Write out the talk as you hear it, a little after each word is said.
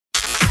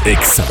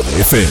Exa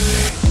FM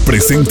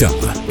presenta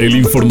el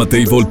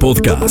Informatable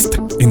Podcast.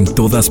 En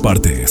todas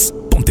partes,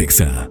 ponte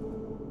Exa.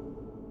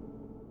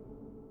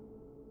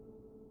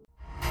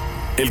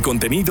 El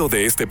contenido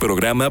de este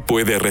programa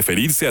puede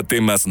referirse a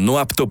temas no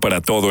apto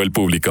para todo el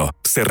público.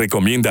 Se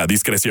recomienda a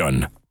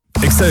discreción.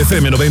 Exa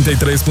FM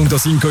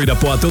 93.5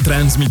 Irapuato,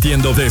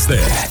 transmitiendo desde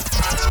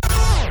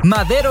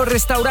Madero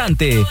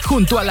Restaurante,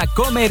 junto a la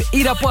Comer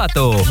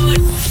Irapuato.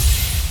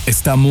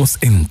 Estamos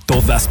en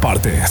todas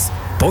partes.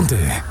 Ponte.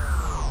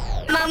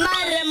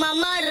 Mamarre,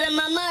 mamarre,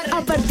 mamarre.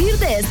 A partir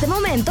de este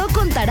momento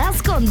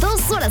contarás con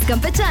 2 horas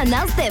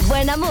campechanas de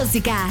buena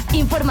música,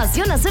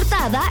 información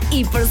acertada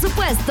y, por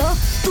supuesto,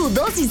 tu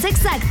dosis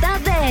exacta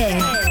de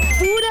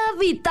pura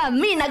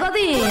vitamina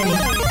Godín.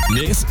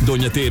 Es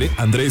Doña Tere,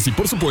 Andrés y,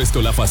 por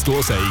supuesto, la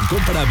fastuosa e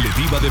incomparable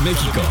diva de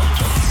México.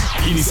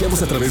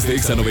 Iniciamos a través de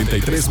Exa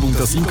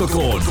 93.5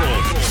 con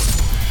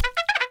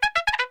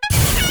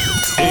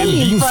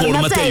el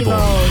Informatable.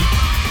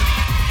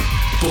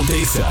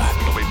 Ponte Exa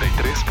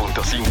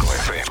 93.5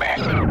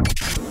 FM.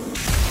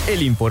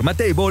 El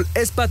Informatable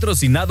es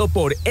patrocinado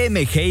por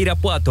MG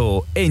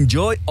Irapuato.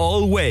 Enjoy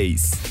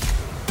always.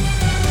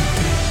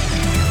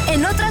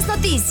 En otras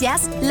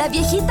noticias, la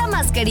viejita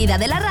más querida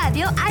de la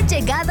radio ha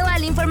llegado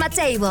al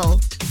Informatable.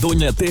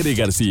 Doña Tere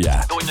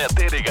García. Doña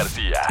Tere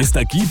García está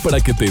aquí para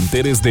que te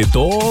enteres de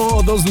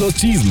todos los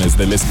chismes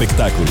del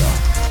espectáculo.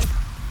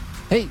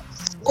 Hey,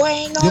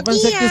 Buenos yo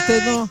pensé días. que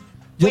usted no.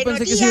 Yo Buenos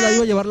pensé que días. se la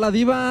iba a llevar la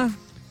diva.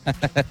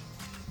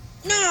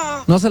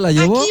 No. ¿No se la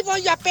llevó? Aquí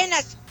voy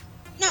apenas.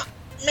 No,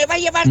 me va a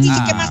llevar, dice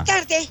que más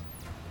tarde.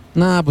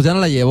 Nah, pues ya no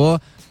la llevó.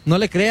 No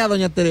le crea,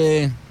 doña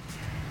Tere.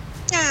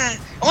 Ah,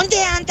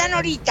 ¿dónde andan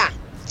ahorita?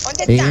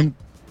 ¿Dónde están? En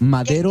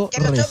Madero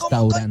Que los oigo muy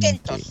Restaurante.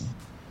 contentos.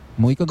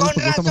 Muy contentos Con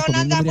porque estamos razón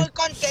comiendo, anda mire. muy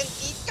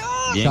contentito.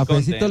 Bien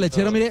Cafecito contentos.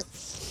 lechero, mire.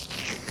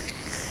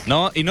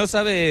 No, y no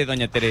sabe,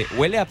 doña Tere,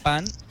 huele a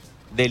pan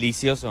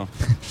delicioso.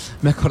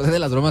 Me acordé de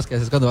las bromas que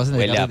haces cuando vas en el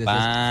Huele carro a y dices,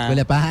 pan.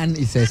 huele a pan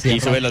y se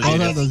cierran sube los todos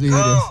vidrios. los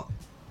vidrios. Oh,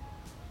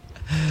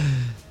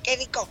 qué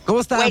rico. ¿Cómo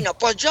está? Bueno,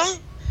 pues yo,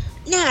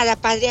 nada,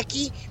 padre,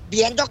 aquí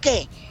viendo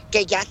que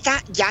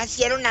ya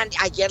hicieron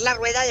ayer la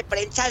rueda de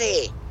prensa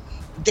de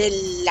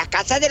la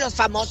Casa de los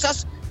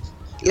Famosos.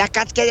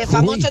 Que de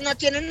famosos Uy. no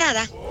tienen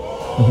nada.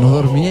 No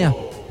dormía.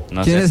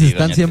 No sé ¿Quiénes si,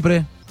 están doña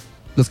siempre?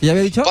 ¿Los que ya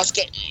había dicho? Pues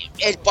que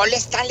el Paul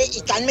están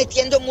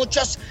metiendo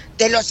muchos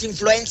de los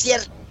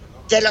influencers,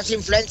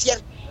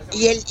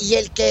 y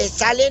el que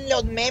sale en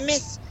los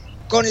memes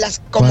como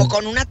 ¿Cuál?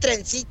 con una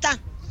trencita,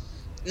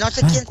 no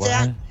sé Ah, quién ¿cuál?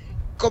 sea,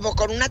 como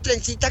con una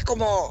trencita,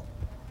 como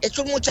es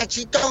un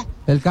muchachito,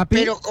 ¿El Capi?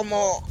 pero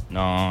como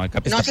No, el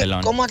Capi no está sé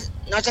pelón. cómo,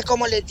 no sé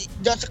cómo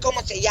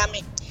se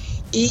llame,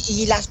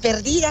 y las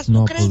perdidas, ¿tú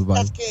No, crees?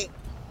 pues, vale.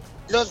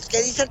 Los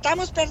que dicen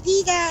estamos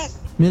perdidas.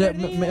 Mira,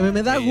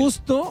 me da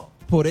gusto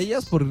por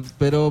ellas,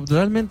 pero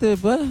realmente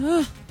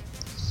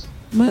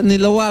ni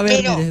lo voy a ver,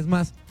 Pero, mire, es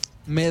más,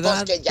 me Pues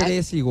dan que ya-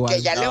 3 igual.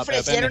 Que ya le No, pero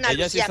ofrecieron a espérame,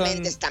 ellas sí Lucía son-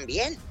 Méndez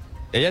también.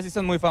 Ellas sí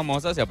son muy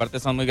famosas y aparte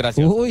son muy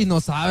graciosas. Uy,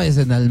 no sabes,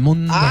 en el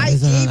mundo. Ay,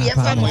 esas sí, son bien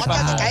las famosas,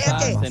 famosas,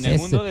 cállate. En el ese,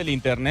 mundo del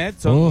internet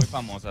son Uf. muy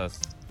famosas.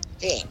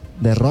 Sí.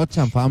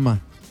 derrochan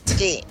fama.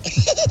 Sí.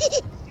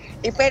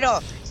 Pero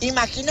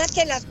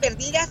imagínate las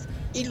perdidas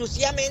y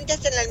Lucía Méndez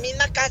en la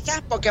misma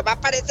casa, porque va a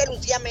aparecer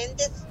Lucía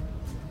Méndez.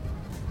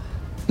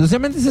 Lucía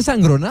Méndez es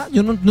sangrona,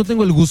 yo no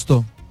tengo el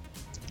gusto.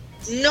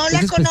 No ¿Es la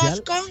especial?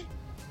 conozco,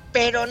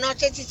 pero no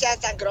sé si sea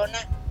sangrona.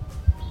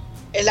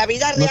 En la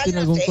vida ¿No real tiene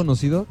no algún sé.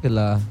 conocido que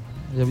la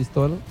haya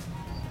visto algo?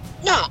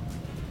 No.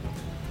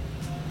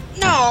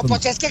 No,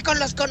 pues es que con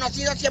los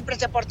conocidos siempre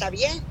se porta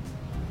bien.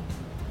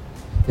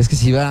 Es que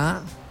sí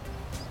va.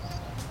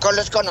 Con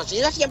los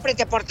conocidos siempre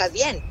te portas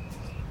bien.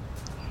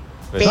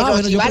 Pues, Pero no,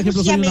 bueno, si yo, va por ejemplo,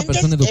 Lucía soy una Méndez,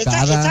 persona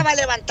educada.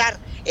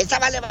 esa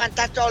va a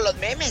levantar todos los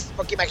memes,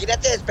 porque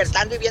imagínate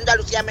despertando y viendo a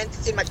Lucía Méndez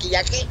sin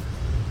maquillaje.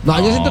 No,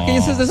 yo No, siento que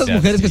esa es de esas sea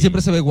mujeres que así.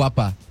 siempre se ve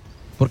guapa.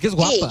 Porque es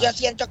guapa. Sí, yo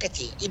siento que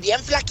sí. Y bien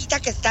flaquita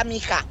que está mi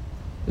hija.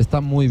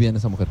 Está muy bien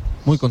esa mujer,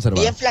 muy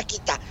conservada. Bien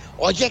flaquita.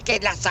 Oye, que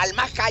la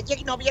Salma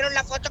Hayek, ¿no vieron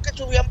la foto que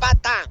subió en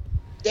bata?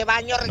 De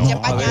baño recién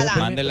a ver, bañada.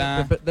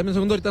 mándela. Dame un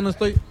segundo, ahorita no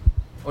estoy.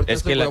 Ahorita Es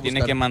estoy que la por tiene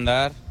buscar. que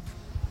mandar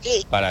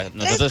Sí. para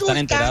nosotros Resulta, estar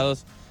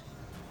enterados.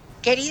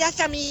 Queridas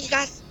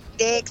amigas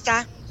de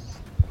EXA,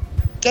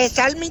 que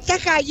Salmita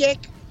Hayek,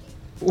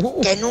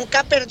 que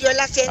nunca perdió el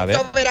A acento ver.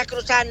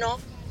 veracruzano,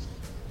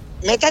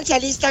 métanse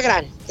al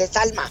Instagram de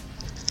Salma.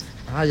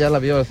 Ah, ya la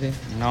vio así.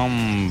 No,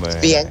 hombre.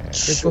 Bien.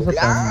 Qué cosa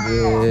chula.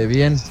 tan de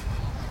bien.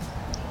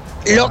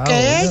 Lo Wow, que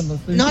mira, es no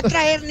estoy no viendo-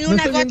 traer ni no una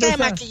estoy gota viendo de esa-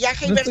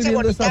 maquillaje y no estoy verse viendo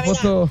bonita, esa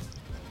 ¿verdad? foto.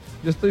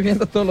 Yo estoy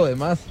viendo todo lo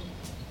demás.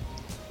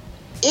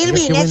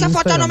 Irving, qué buen esa foto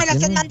Instagram no me la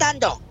estés tiene.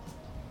 mandando.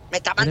 Me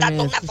está mandando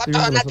Mírame, una estoy foto viendo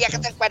de unas las viejas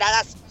otras.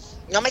 encueradas.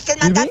 No me estés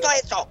mandando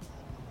eso.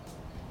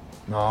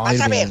 No, Vas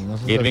a ver. no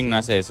seas Irving así. no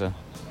hace eso.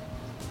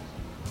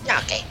 No,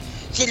 ok.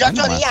 Si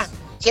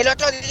el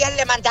otro día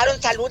le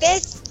mandaron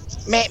saludes,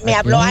 me ¿A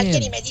habló quién?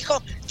 alguien y me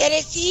dijo,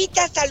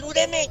 Teresita,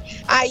 salúdeme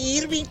a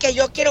Irving, que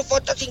yo quiero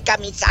fotos sin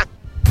camisa.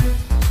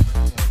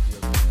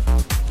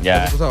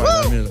 Ya, Se puso a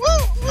bailar, míralo.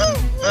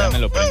 ya me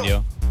lo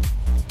prendió.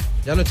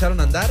 Ya lo echaron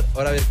a andar,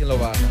 ahora a ver quién lo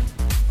baja.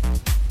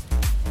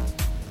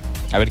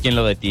 A ver quién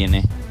lo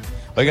detiene.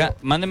 Oiga,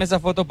 mándeme esa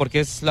foto porque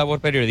es labor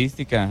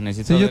periodística.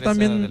 Necesito Sí, yo ver esa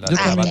también, de la yo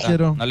también corbata.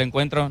 quiero. No la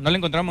encuentro, no la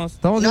encontramos.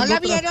 Estamos ¿No viendo la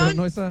otras, vieron? pero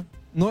no esa.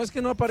 No, es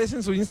que no aparece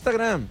en su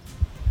Instagram.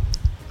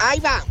 Ahí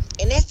va.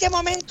 En este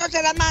momento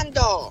se la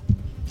mando.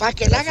 Para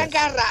que le hagan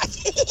garras.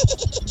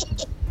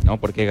 No,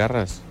 ¿por qué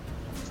garras?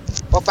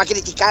 O para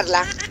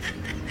criticarla.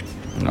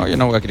 No, yo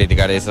no voy a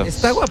criticar eso.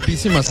 Está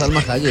guapísima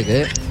Salma Hayek,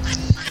 ¿eh?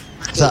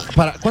 O sea,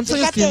 ¿cuántos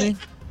años Fíjate, tiene?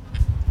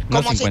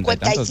 Unos Como 50 y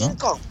tantos, ¿no?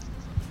 55.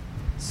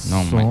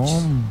 No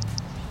manches.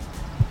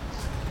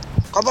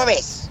 ¿Cómo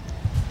ves?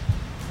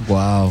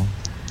 Wow.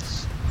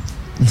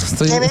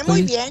 Se ve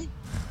muy bien.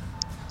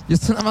 Yo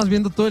estoy nada más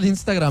viendo todo el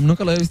Instagram,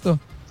 nunca lo había visto.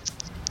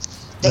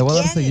 ¿De Le voy a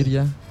dar a quién? seguir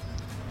ya.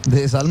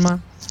 De Salma.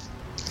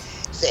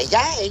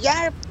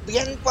 Ella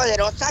bien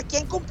poderosa.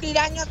 ¿Quién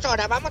cumplirá años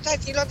ahora? Vamos a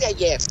decir los de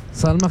ayer.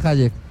 Salma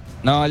Hayek.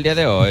 No, el día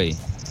de hoy.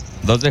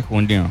 2 de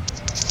junio.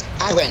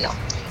 Ah, bueno.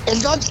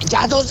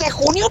 Ya 2 de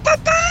junio,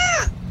 papá.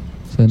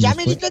 Se Ya nos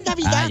me fue. dijo en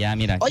Navidad. Ah, ya,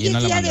 mira, Hoy ¿quién no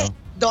es la día mandó? de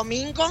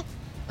domingo.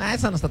 Ah,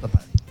 esa no está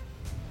tapada.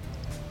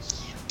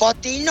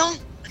 Potino.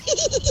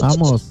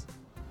 Vamos.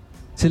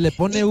 Si le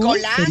pone U,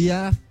 Nicolás.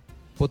 sería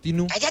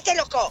Potinu. Cállate,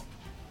 loco.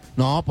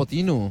 No,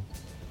 Potinu.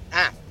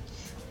 Ah.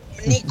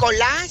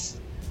 Nicolás.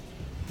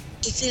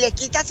 ¿Y si le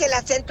quitas el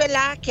acento en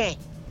la A, qué?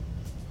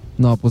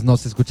 No, pues no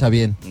se escucha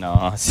bien.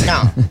 No, sí.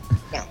 No.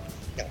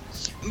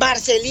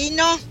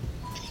 Marcelino.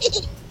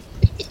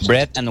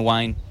 Bread and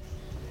wine.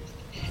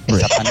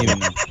 Esa pan y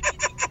vino.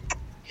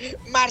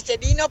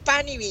 Marcelino,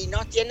 pan y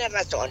vino. Tiene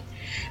razón.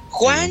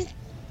 Juan,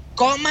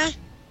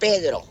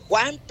 Pedro.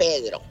 Juan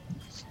Pedro.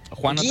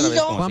 Juan otra Guido.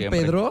 vez como Juan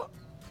siempre. Pedro.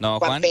 No,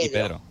 Juan y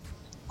Pedro.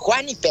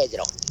 Juan y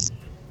Pedro.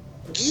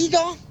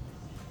 Guido.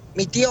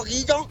 Mi tío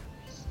Guido.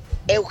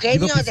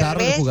 Eugenio Guido Pizarro,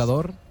 el Derbez.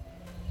 jugador.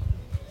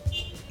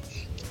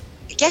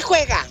 ¿Qué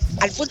juega?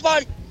 ¿Al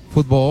fútbol?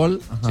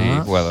 Fútbol. Ajá. Sí,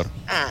 jugador.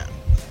 Ah.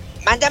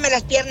 Mándame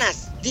las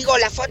piernas. Digo,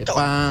 la foto.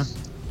 Epa.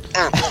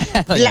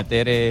 Ah. Doña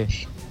Tere.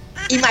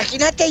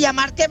 Imagínate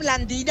llamarte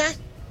Blandina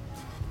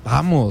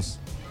Vamos.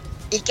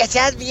 y que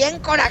seas bien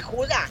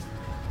corajuda.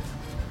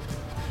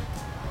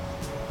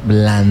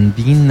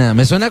 Blandina.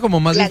 Me suena como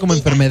más bien como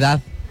Blandina.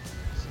 enfermedad.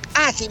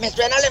 Ah, sí, me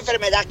suena la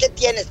enfermedad que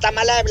tiene. Está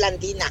mala de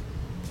Blandina.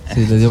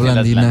 Sí, le dio Sí, las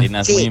blandina.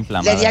 blandinas muy Sí, le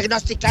inflamadas.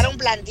 diagnosticaron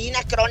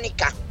Blandina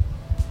crónica.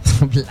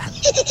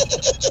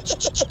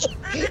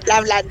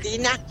 La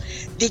Blandina.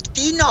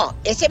 Dictino.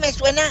 Ese me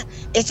suena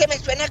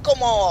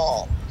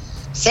como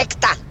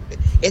secta.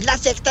 Es la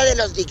secta de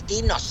los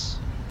dictinos.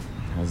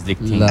 Los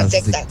dictinos. Las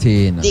secta.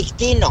 dictinas.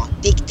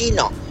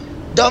 Dictino.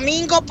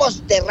 Domingo,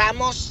 pues de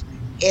Ramos,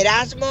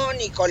 Erasmo,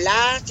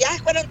 Nicolás. Ya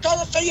fueron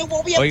todos. Soy un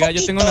bien Oiga,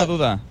 poquito. yo tengo una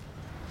duda.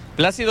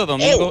 ¿Plácido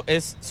Domingo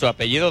es su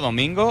apellido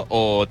Domingo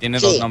o tiene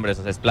Sí. dos nombres?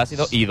 O sea, es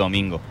Plácido y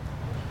Domingo.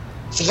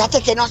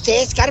 Fíjate que no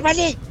sé,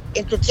 escárvale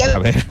en tu tierra. A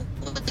ver.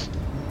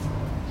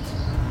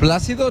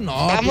 Plácido, no.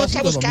 Vamos Plácido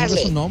a buscarle. Domingo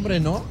es un nombre,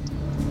 ¿no?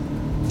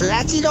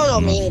 Plácido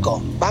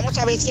Domingo. Vamos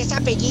a ver si es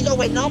apellido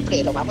o el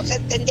nombre. Lo vamos a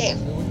entender.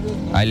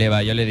 Ahí le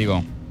va, yo le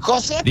digo.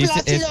 José Dice,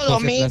 es Plácido José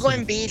Domingo Plácido.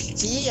 en Vil.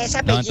 Sí, es No,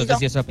 apellido. entonces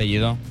sí es su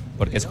apellido,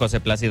 porque es José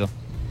Plácido.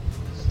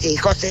 Sí,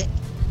 José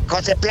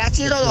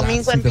Plácido Qué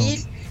Domingo en Plácido.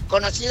 Vil,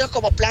 conocido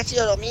como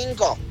Plácido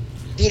Domingo,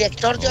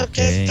 director de Ok.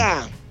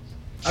 orquesta.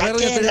 A ver,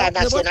 Aquí oiga, en la le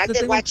voy- Nacional le de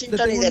tengo- Washington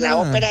le y tengo de la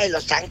una- Ópera de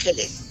Los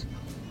Ángeles.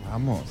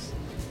 Vamos.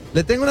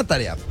 Le tengo una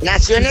tarea.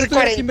 Nació en Si el usted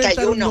tuviera que inventar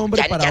un 41.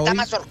 nombre Ya para está hoy.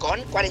 Mazorcón,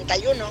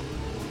 41.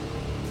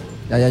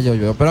 Ya,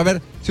 yo. Pero a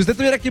ver, si usted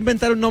tuviera que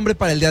inventar un nombre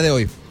para el día de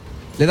hoy,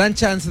 le dan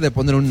chance de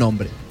poner un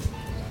nombre.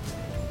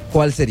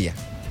 ¿Cuál sería?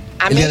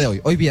 A El mí, día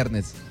de hoy,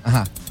 Viernes.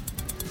 Ajá.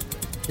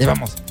 Ya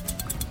vamos.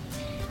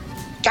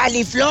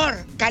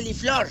 Califlor.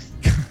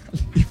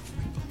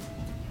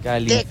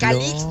 De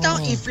Calixto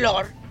y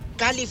Flor.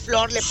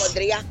 Califlor le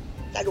pondría.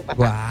 Salud,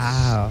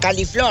 papá. Wow.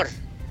 Califlor.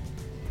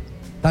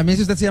 También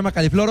si usted se llama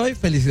Califlor hoy,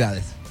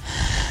 felicidades.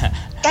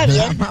 Está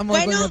bien. Vamos,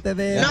 Bueno, doña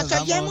Tere. nos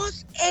Vamos.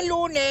 oyemos el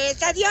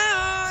lunes. Adiós.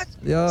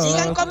 Adiós.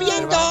 Sigan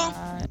comiendo.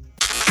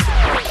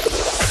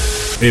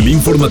 El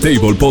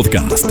Informatable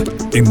Podcast.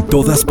 En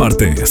todas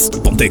partes.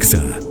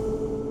 Pontexa.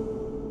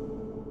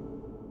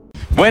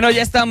 Bueno,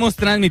 ya estamos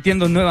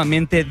transmitiendo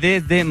nuevamente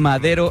desde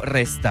Madero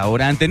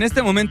Restaurante. En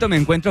este momento me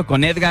encuentro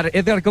con Edgar.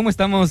 Edgar, ¿cómo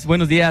estamos?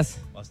 Buenos días.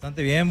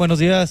 Bastante bien, buenos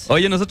días.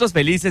 Oye, nosotros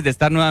felices de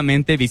estar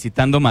nuevamente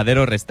visitando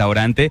Madero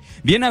Restaurante,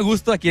 bien a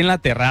gusto aquí en la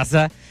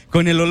terraza,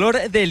 con el olor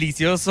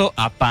delicioso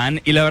a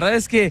pan. Y la verdad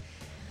es que,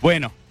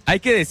 bueno, hay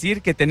que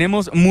decir que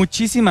tenemos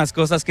muchísimas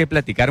cosas que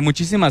platicar,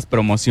 muchísimas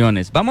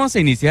promociones. Vamos a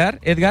iniciar,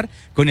 Edgar,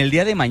 con el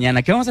día de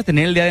mañana. ¿Qué vamos a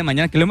tener el día de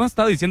mañana? Que lo hemos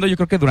estado diciendo yo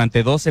creo que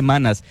durante 2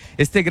 semanas.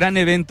 Este gran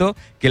evento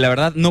que la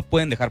verdad no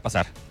pueden dejar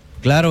pasar.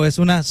 Claro, es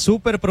una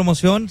súper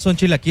promoción, son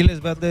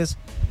chilaquiles verdes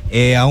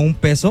a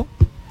 $1.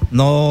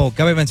 No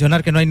cabe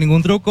mencionar que no hay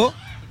ningún truco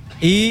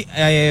y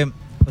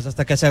pues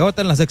hasta que se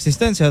agoten las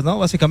existencias, ¿no?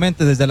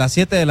 Básicamente desde las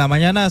 7 de la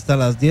mañana hasta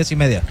las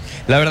 10:30.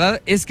 La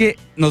verdad es que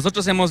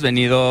nosotros hemos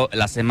venido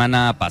la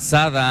semana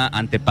pasada,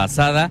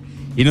 antepasada,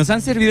 y nos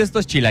han servido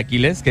estos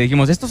chilaquiles que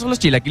dijimos, estos son los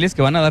chilaquiles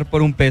que van a dar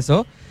por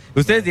 $1.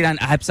 Ustedes dirán,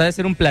 pues ha de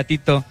ser un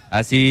platito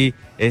así,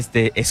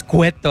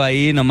 escueto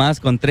ahí nomás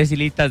con 3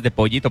 hilitas de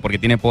pollito porque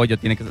tiene pollo,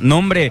 tiene que... No,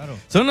 hombre, claro.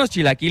 Son los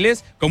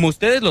chilaquiles como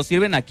ustedes los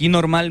sirven aquí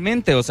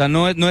normalmente, o sea,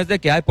 no es de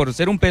que, por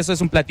ser $1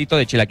 es un platito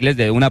de chilaquiles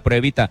de una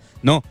pruebita,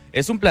 no,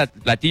 es un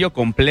platillo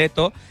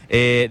completo,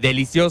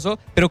 delicioso,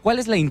 pero ¿cuál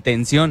es la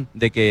intención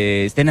de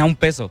que estén a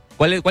 $1?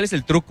 ¿Cuál es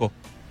el truco?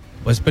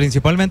 Pues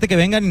principalmente que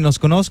vengan y nos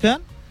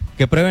conozcan,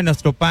 que prueben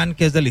nuestro pan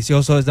que es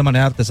delicioso, es de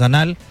manera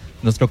artesanal,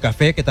 nuestro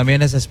café que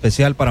también es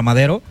especial para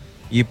Madero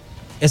y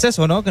es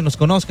eso, ¿no? Que nos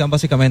conozcan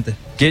básicamente.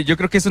 Que yo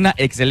creo que es una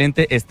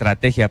excelente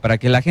estrategia para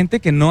que la gente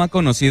que no ha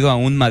conocido a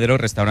un Madero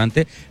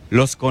Restaurante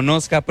los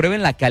conozca,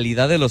 prueben la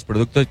calidad de los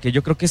productos, que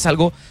yo creo que es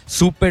algo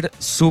súper,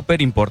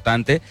 súper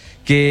importante,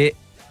 que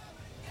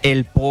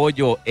el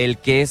pollo, el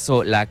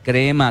queso, la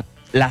crema,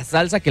 la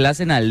salsa que la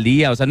hacen al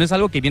día, o sea, no es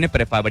algo que viene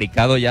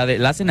prefabricado ya,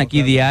 la hacen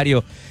aquí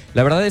diario.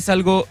 La verdad es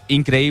algo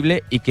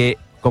increíble y que,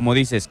 como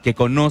dices, que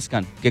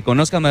conozcan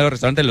Madero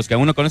Restaurante, los que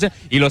aún no conocen,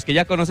 y los que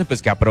ya conocen,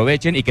 pues que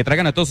aprovechen y que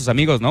traigan a todos sus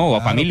amigos, ¿no? O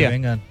a familia. Que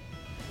vengan.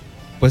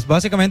 Pues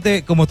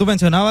básicamente, como tú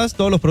mencionabas,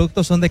 todos los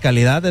productos son de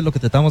calidad, es lo que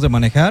tratamos de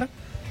manejar.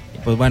 Y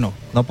pues bueno,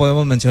 no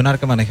podemos mencionar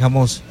que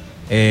manejamos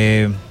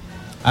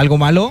algo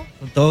malo,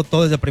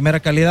 todo es de primera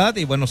calidad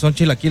y bueno, son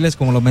chilaquiles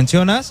como lo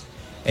mencionas,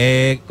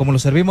 como lo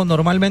servimos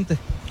normalmente.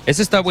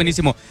 Eso está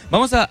buenísimo.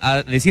 Vamos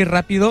a decir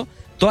rápido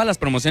todas las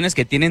promociones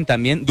que tienen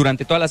también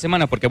durante toda la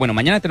semana, porque bueno,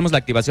 mañana tenemos la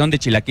activación de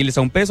chilaquiles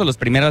a $1, los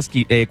primeros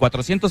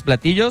 400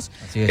 platillos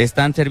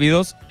están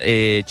servidos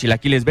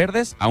chilaquiles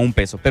verdes a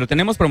 $1, pero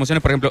tenemos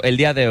promociones, por ejemplo, el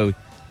día de hoy,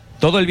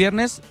 todo el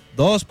viernes.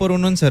 2 por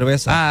 1 en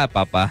cerveza.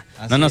 Papá,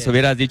 no nos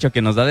hubieras dicho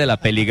que nos da de la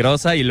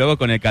peligrosa y luego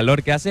con el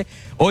calor que hace.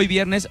 Hoy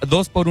viernes,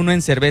 2 por 1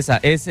 en cerveza,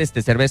 es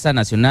cerveza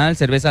nacional,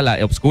 cerveza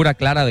la oscura,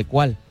 clara, ¿de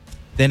cuál?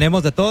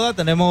 Tenemos de toda,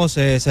 tenemos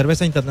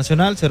cerveza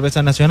internacional,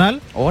 cerveza nacional.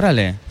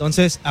 Órale.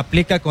 Entonces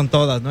aplica con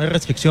todas, no hay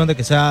restricción de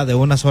que sea de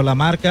una sola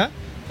marca.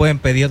 Pueden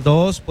pedir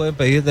 2, pueden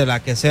pedir de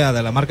la que sea,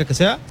 de la marca que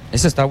sea.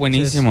 Eso está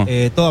buenísimo.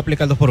 Entonces, todo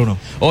aplica al 2 por 1.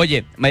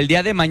 Oye, el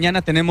día de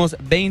mañana tenemos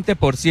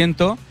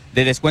 20%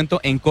 de descuento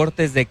en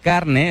cortes de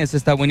carne. Eso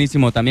está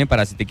buenísimo también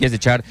para si te quieres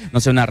echar, no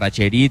sé, una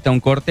racherita,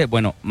 un corte.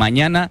 Bueno,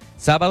 mañana,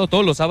 sábado,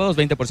 todos los sábados,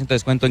 20% de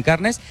descuento en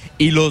carnes.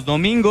 Y los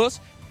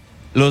domingos,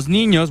 los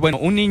niños, bueno,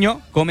 un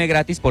niño come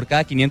gratis por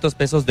cada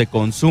 $500 de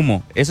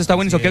consumo. Eso está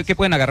buenísimo. ¿Qué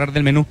pueden agarrar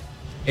del menú?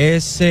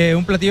 Es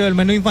un platillo del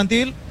menú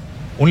infantil,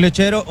 un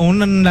lechero,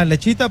 una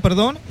lechita,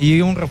 perdón,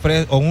 y un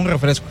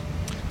refresco.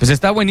 Pues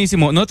está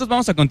buenísimo. Nosotros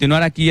vamos a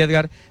continuar aquí,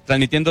 Edgar,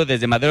 transmitiendo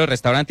desde Madero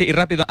Restaurante. Y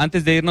rápido,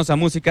 antes de irnos a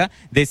música,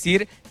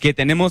 decir que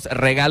tenemos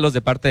regalos de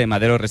parte de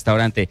Madero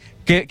Restaurante.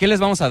 ¿Qué les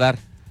vamos a dar?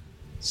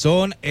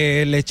 Son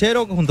el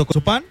lechero junto con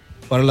su pan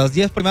para las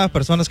 10 primeras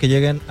personas que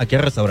lleguen aquí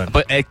al restaurante.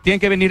 Pues, tienen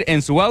que venir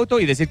en su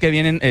auto y decir que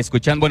vienen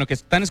escuchando, bueno, que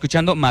están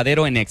escuchando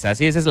Madero en Exa.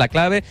 Así, esa es la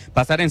clave,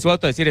 pasar en su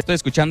auto, decir estoy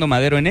escuchando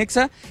Madero en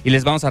Exa y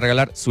les vamos a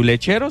regalar su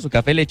lechero, su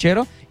café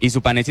lechero y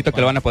su panecito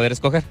que lo van a poder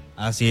escoger.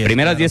 Así es.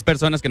 Primeras 10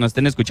 personas que nos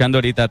estén escuchando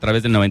ahorita a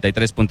través del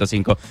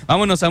 93.5.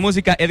 Vámonos a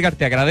música. Edgar,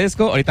 te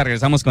agradezco. Ahorita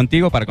regresamos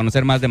contigo para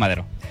conocer más de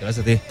Madero.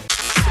 Gracias a ti.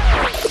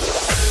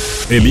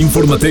 El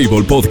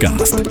Informatable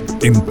Podcast.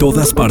 En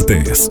todas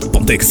partes.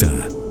 Pontexa.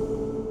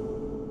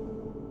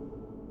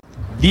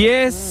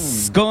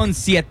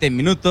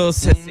 10:07.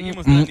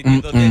 Seguimos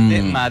transmitiendo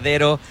desde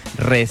Madero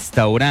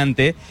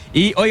Restaurante.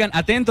 Y oigan,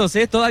 atentos,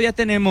 todavía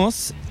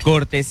tenemos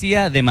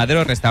cortesía de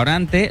Madero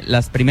Restaurante.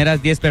 Las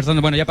primeras 10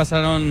 personas, bueno, ya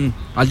pasaron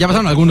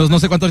algunos, no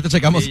sé cuánto ahorita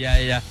checamos. Sí,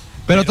 ya.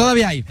 Pero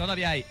todavía hay.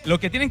 Todavía hay.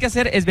 Lo que tienen que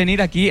hacer es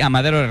venir aquí a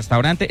Madero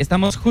Restaurante.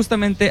 Estamos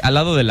justamente al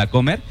lado de la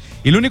Comer.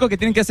 Y lo único que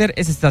tienen que hacer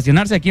es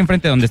estacionarse aquí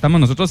enfrente donde estamos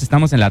nosotros.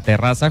 Estamos en la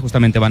terraza.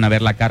 Justamente van a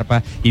ver la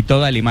carpa y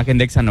toda la imagen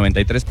de Exa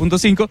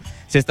 93.5.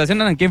 Se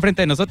estacionan aquí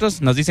enfrente de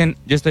nosotros. Nos dicen,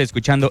 yo estoy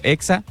escuchando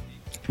Exa,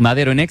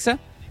 Madero en Exa.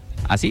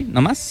 Así,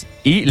 nomás.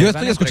 Y yo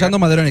estoy escuchando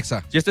Madero en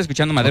Exa. Yo estoy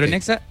escuchando Madero en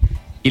Exa.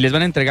 Y les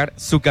van a entregar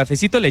su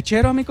cafecito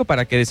lechero, amigo,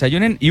 para que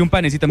desayunen y un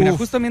panecito. Mira,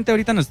 justamente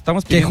ahorita nos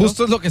estamos pidiendo... Que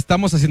justo es lo que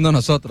estamos haciendo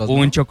nosotros, ¿no?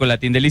 Un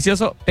chocolatín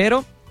delicioso,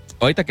 pero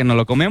ahorita que nos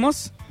lo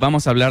comemos,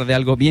 vamos a hablar de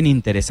algo bien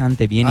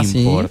interesante, bien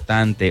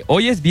importante. ¿Sí?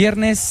 Hoy es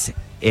viernes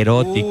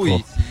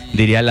erótico,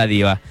 diría la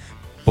diva.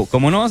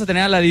 Como no vamos a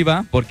tener a la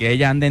diva, porque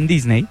ella anda en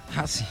Disney,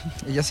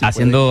 ella sí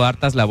haciendo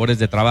hartas labores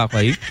de trabajo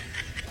ahí,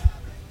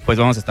 pues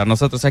vamos a estar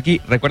nosotros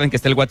aquí. Recuerden que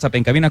está el WhatsApp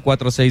en cabina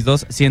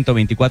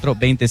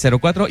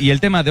 462-124-2004. Y el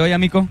tema de hoy,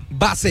 amigo,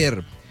 va a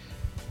ser: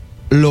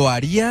 ¿lo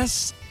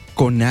harías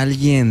con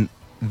alguien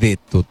de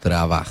tu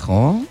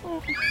trabajo?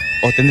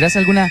 ¿O tendrías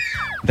alguna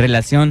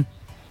relación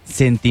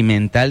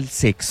sentimental,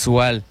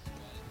 sexual?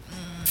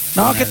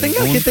 No, que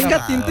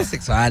tenga tinte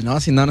sexual, ¿no?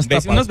 Si no, no está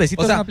 ¿Unos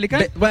besitos no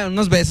aplican? Bueno,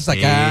 unos besos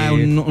acá,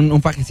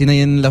 un fajecín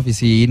ahí en la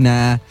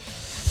oficina.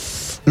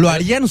 ¿Lo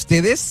harían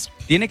ustedes?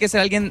 Tiene que ser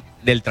alguien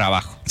del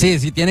trabajo.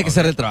 Sí, tiene que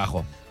ser del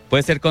trabajo.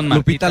 Puede ser con Martita,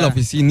 Lupita la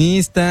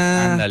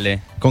oficinista.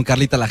 Ándale. Con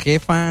Carlita la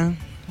jefa.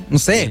 No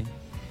sé.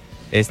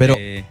 Sí. Pero,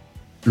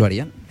 ¿lo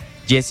harían?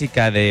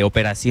 Jessica de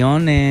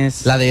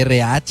operaciones. La de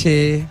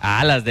RH.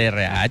 Ah, las de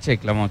RH,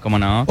 ¿cómo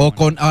no? O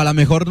con, a lo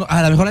mejor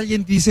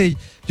alguien dice,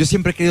 yo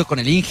siempre he querido con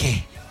el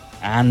Inge.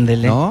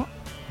 Ándele. ¿No?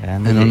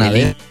 Ándele. En una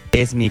vez.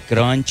 Es mi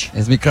crunch.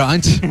 Es mi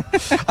crunch.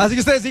 Así que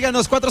ustedes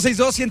díganos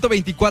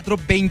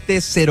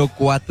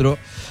 462-124-2004.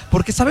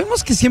 Porque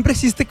sabemos que siempre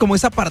existe como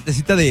esa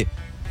partecita de...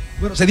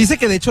 Bueno, se dice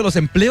que de hecho los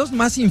empleos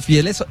más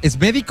infieles es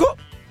médico.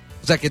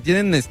 O sea, que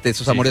tienen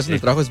sus amoríos en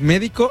el trabajo, es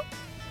médico.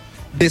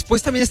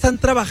 Después también están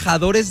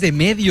trabajadores de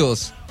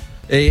medios.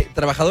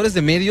 Trabajadores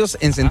de medios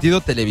en sentido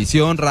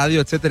televisión,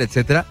 radio, etcétera,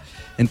 etcétera.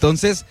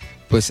 Entonces,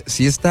 pues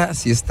sí está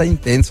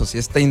intenso, sí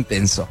está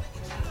intenso.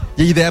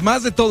 Y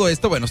además de todo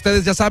esto, bueno,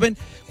 ustedes ya saben,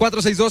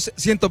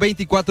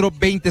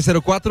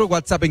 462-124-2004,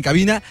 WhatsApp en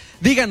cabina.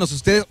 Díganos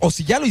ustedes, o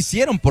si ya lo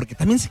hicieron, porque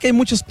también sé que hay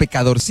muchos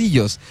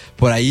pecadorcillos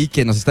por ahí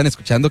que nos están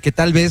escuchando, que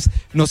tal vez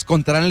nos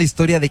contarán la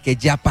historia de que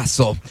ya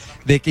pasó,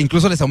 de que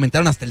incluso les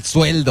aumentaron hasta el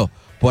sueldo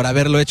por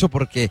haberlo hecho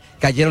porque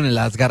cayeron en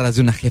las garras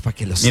de una jefa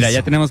que los hizo. Mira,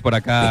 ya tenemos por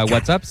acá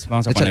WhatsApps,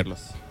 vamos a ponerlos.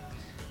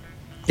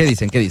 ¿Qué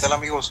dicen? ¿Qué tal,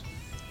 amigos?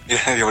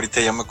 Mira,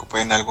 ahorita ya me ocupé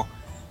en algo,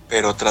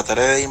 pero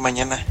trataré de ir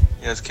mañana.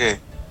 Ya es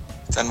que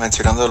están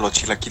mencionando los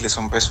chilaquiles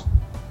a $1.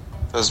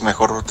 Entonces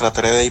mejor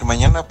trataré de ir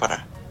mañana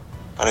para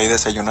ir a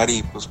desayunar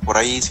y pues por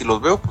ahí si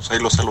los veo, pues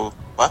ahí los saludo.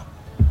 ¿Va?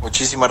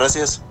 Muchísimas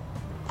gracias.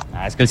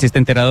 Es que él sí está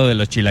enterado de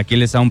los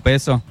chilaquiles a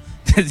 $1.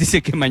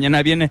 Dice que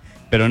mañana viene,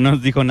 pero no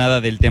nos dijo nada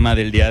del tema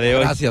del día de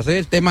hoy. Gracias,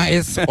 el tema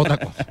es otra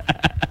cosa.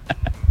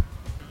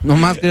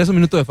 Nomás querías un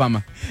minuto de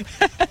fama.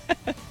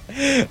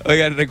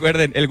 Oigan,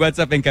 recuerden, el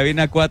WhatsApp en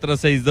cabina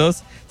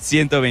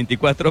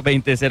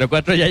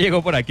 462-124-2004. Ya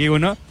llegó por aquí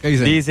uno. ¿Qué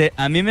dice? Dice,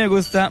 a mí me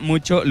gusta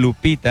mucho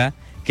Lupita,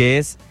 que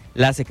es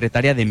la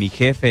secretaria de mi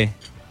jefe,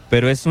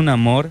 pero es un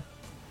amor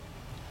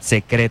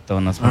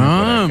secreto, nos ponen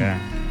por acá.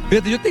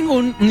 Fíjate, yo tengo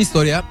una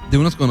historia de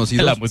unos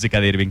conocidos. La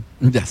música de Irving.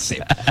 Ya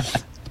sé.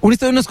 Una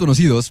historia de unos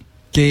conocidos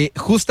que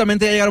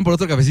justamente ya llegaron por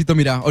otro cafecito.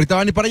 Mira, ahorita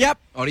van y para allá,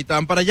 ahorita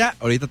van para allá,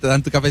 ahorita te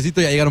dan tu cafecito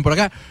y ya llegaron por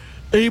acá.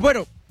 Y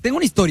bueno, tengo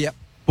una historia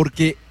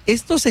porque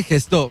esto se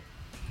gestó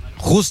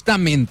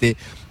justamente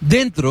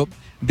dentro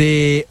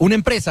de una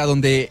empresa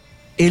donde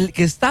el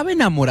que estaba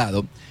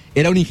enamorado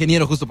era un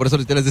ingeniero, justo por eso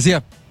les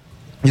decía.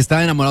 Y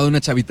estaba enamorado de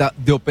una chavita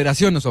de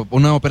operaciones, o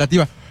una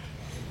operativa,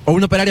 o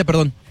una operaria,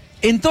 perdón.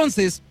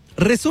 Entonces,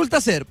 resulta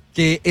ser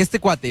que este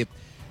cuate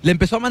le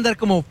empezó a mandar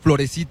como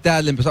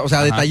florecitas, le empezó, o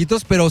sea,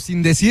 detallitos, pero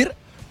sin decir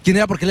quién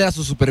era porque él era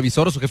su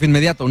supervisor o su jefe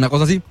inmediato, una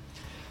cosa así.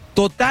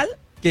 Total,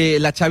 que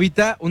la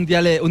chavita un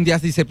día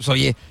dice, pues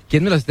oye,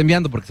 ¿quién me los está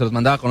enviando? Porque se los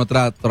mandaba con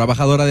otra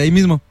trabajadora de ahí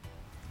mismo.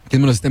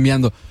 ¿Quién me los está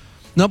enviando?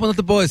 No, pues no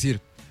te puedo decir.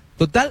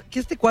 Total, que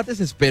este cuate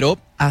se esperó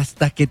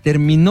hasta que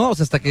terminó, o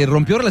sea, hasta que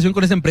rompió relación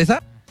con esa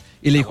empresa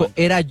y le dijo,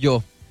 era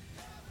yo.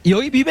 Y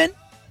hoy viven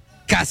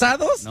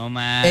casados. No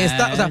manches.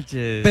 O sea,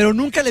 pero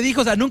nunca le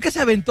dijo, o sea, nunca se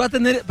aventó a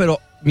tener, pero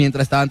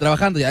mientras estaban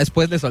trabajando, ya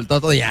después le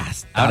soltó todo, ya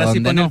hasta ahora sí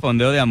pone no. el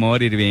fondeo de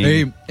amor, Irving.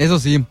 Sí, eso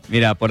sí.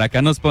 Mira, por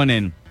acá nos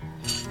ponen,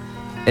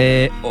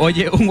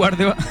 oye,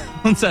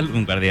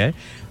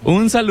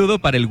 un saludo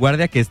para el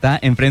guardia que está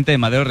enfrente de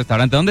Madero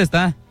Restaurantes. ¿Dónde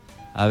está?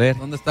 A ver.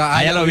 ¿Dónde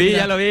está? Ya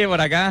lo vi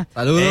por acá.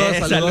 Saludos,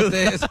 saludos.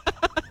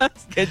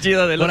 Qué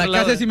chido del por otro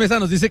acá lado. Ceci Mesa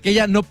nos dice que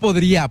ella no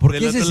podría. ¿Por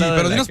qué Ceci?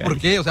 Pero dinos calle. por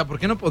qué, o sea, ¿por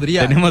qué no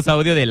podría? Tenemos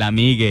audio del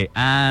amigue.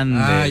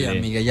 Ándale. Ay,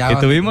 amigue, ya. Que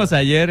tuvimos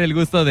ayer el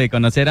gusto de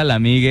conocer al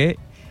amigue.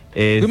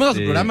 Fuimos a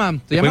su programa.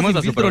 Fuimos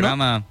a su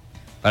programa, ¿no?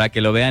 Para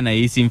que lo vean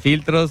ahí sin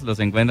filtros, los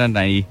encuentran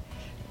ahí.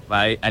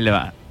 Ahí le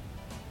va.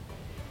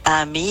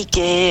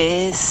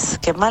 Amigues,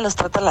 qué malos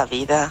trata la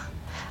vida.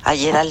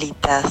 Ayer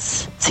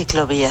alitas,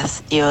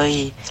 ciclovías y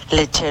hoy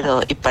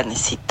lechero y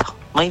panecito.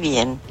 Muy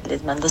bien,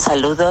 les mando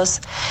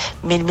saludos,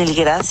 mil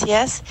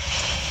gracias.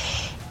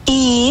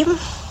 Y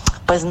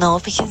pues no,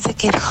 fíjense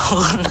que no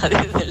hubo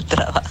nadie del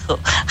trabajo.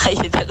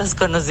 Ayer ya los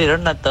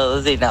conocieron a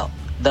todos y no.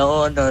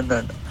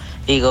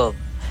 Digo,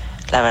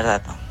 la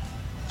verdad no.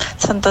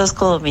 Son todos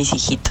como mis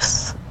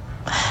hijitos.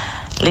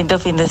 Lindo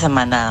fin de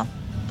semana,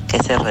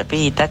 que se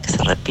repita.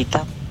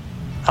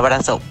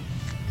 Abrazo.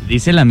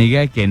 Dice la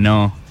amiga que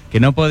no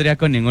podría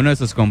con ninguno de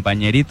sus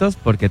compañeritos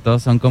porque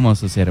todos son como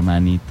sus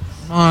hermanitos.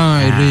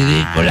 ¡Ay,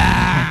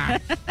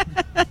 ridícula!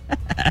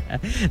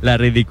 La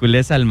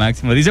ridiculez al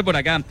máximo. Dice por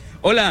acá,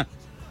 hola,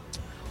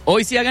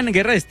 hoy sí hagan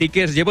guerra de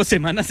stickers, llevo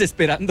semanas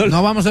esperándolo.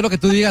 No, vamos a hacer lo que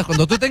tú digas.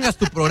 Cuando tú tengas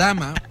tu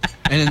programa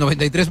en el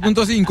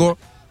 93.5,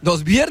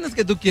 los viernes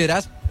que tú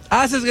quieras,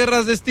 haces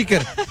guerras de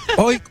sticker.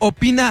 Hoy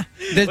opina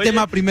del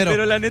tema primero.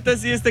 Pero la neta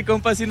sí, este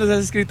compa sí nos ha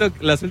escrito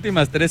las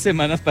últimas 3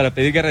 semanas para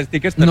pedir guerra de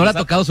stickers. No le ha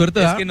tocado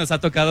suerte, ¿verdad? Es que nos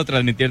ha tocado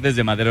transmitir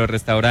desde Madero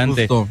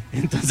Restaurante. Justo.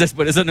 Entonces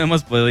por eso no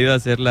hemos podido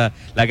hacer la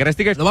guerra de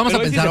stickers. Lo vamos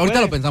Pero a pensar,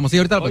 ahorita lo pensamos. Sí,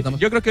 ahorita lo Hoy, pensamos.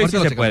 yo creo que hoy sí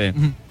se puede.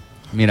 Uh-huh.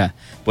 Mira,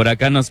 por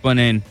acá nos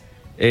ponen,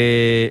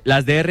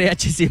 las de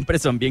RH siempre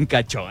son bien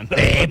cachondas.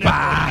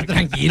 ¡Epa!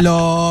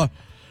 Tranquilo.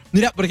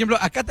 Mira, por ejemplo,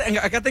 acá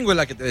tengo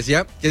la que te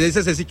decía, que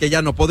dice Ceci que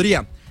ella no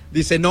podría.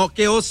 Dice, no,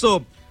 qué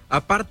oso.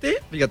 Aparte,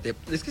 fíjate,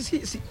 es que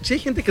sí hay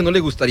gente que no le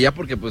gustaría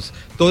porque pues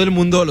todo el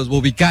mundo los va a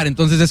ubicar.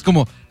 Entonces es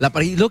como,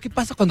 ¿y luego qué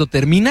pasa cuando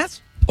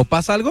terminas? o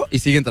pasa algo y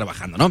siguen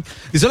trabajando, ¿no?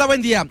 Dice, hola,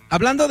 buen día.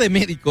 Hablando de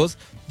médicos,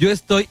 yo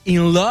estoy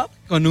in love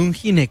con un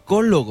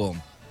ginecólogo.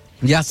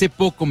 Ya hace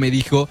poco me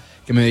dijo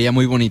que me veía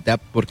muy bonita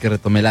porque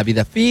retomé la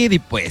vida fit y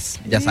pues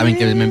ya saben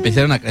que me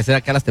empezaron a crecer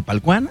acá las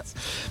tepalcuanas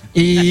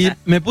y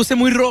me puse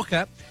muy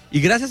roja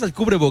y gracias al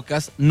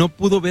cubrebocas no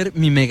pudo ver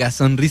mi mega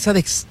sonrisa de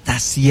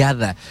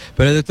extasiada,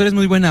 pero el doctor es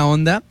muy buena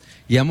onda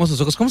y amo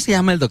sus ojos. ¿Cómo se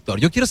llama el doctor?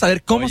 Yo quiero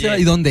saber cómo se llama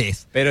y dónde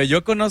es. Pero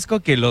yo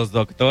conozco que los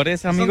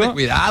doctores, amigo, son de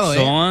cuidado,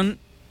 son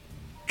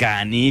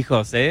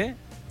canijos,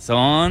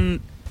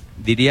 son,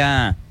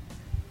 diría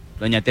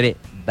Doña Tere,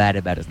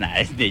 bárbaros. Nah,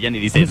 ella ni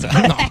dice eso.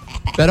 No,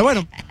 pero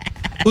bueno,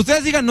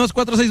 ustedes díganos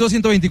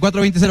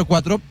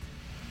 462-124-2004.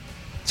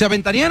 ¿Se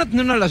aventarían a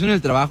tener una relación en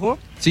el trabajo?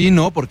 Sí,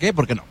 no, ¿por qué?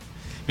 ¿Por qué no?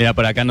 Mira,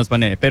 por acá nos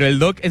pone, pero el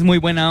doc es muy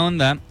buena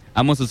onda,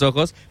 amo sus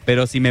ojos,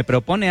 pero si me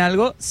propone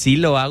algo, sí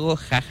lo hago,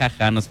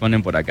 jajaja, nos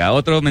ponen por acá.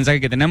 Otro mensaje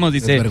que tenemos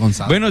dice,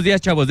 buenos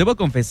días, chavos, debo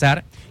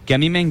confesar que a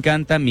mí me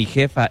encanta mi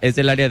jefa, es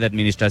del área de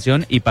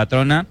administración y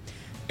patrona,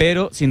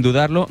 pero sin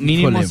dudarlo,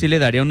 mínimo sí le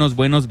daría unos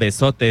buenos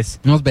besotes.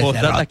 Unos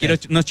besotes. Postdata, quiero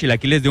unos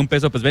chilaquiles de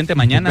 $1, pues vente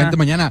mañana. Vente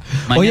mañana.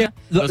 Oye,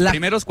 los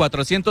primeros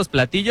 400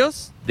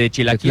 platillos de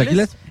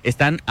chilaquiles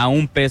están a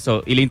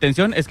 $1. Y la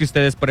intención es que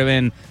ustedes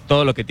prueben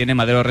todo lo que tiene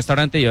Madero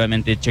Restaurante y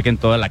obviamente chequen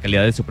toda la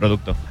calidad de su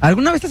producto.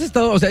 ¿Alguna vez has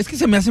estado, o sea, es que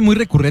se me hace muy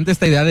recurrente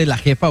esta idea de la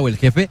jefa o el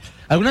jefe?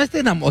 ¿Alguna vez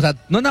o sea,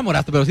 no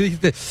enamoraste, pero sí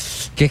dijiste,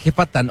 qué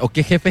jefa tan, o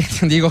qué jefe,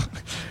 digo,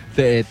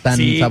 tan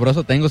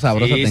sabroso tengo?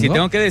 Sí,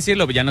 tengo que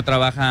decirlo, ya no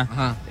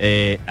trabaja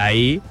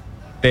ahí,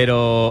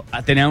 pero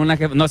tenía una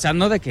jefa, no, o sea,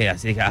 no de que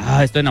así,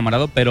 estoy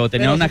enamorado, pero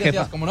tenía una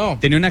jefa,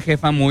 tenía una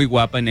jefa muy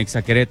guapa en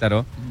Exa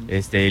Querétaro,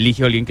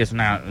 Elige Olin, que es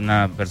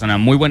una persona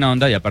muy buena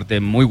onda y aparte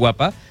muy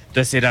guapa.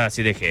 Entonces era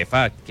así de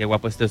jefa, qué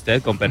guapo está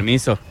usted, con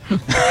permiso.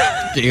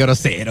 Qué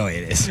grosero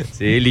eres.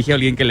 Sí, elige a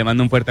alguien que le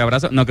manda un fuerte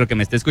abrazo. No creo que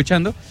me esté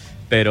escuchando,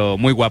 pero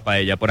muy guapa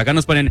ella. Por acá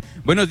nos ponen,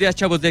 buenos días,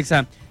 chavos de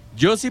Exa.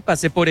 Yo sí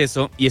pasé por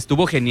eso y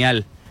estuvo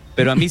genial,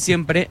 pero a mí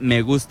siempre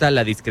me gusta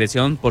la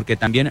discreción porque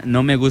también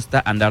no me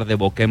gusta andar de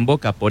boca en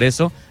boca. Por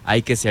eso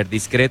hay que ser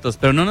discretos.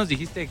 Pero no nos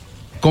dijiste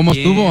cómo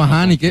estuvo,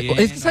 ni qué.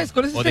 Es que, ¿sabes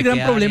cuál es este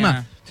gran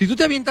problema? Si tú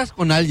te avientas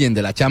con alguien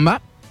de la chamba,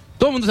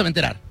 todo el mundo se va a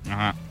enterar.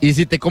 Ajá. Y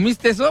si te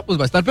comiste eso, pues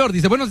va a estar peor.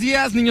 Dice, buenos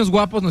días, niños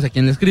guapos, no sé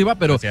quién le escriba,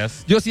 pero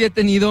yo sí he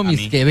tenido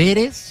mis que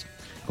veres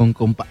con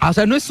o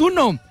sea, no es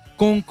uno,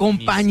 con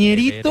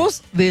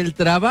compañeritos del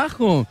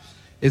trabajo.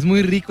 Es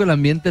muy rico el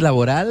ambiente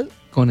laboral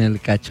con el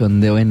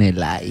cachondeo en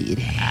el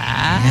aire.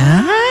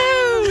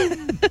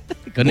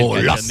 Con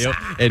el cachondeo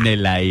en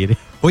el aire.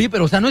 Oye,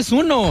 pero o sea, no es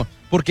uno,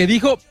 porque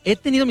dijo, he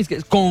tenido mis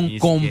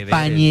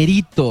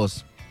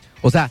compañeritos.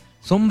 O sea,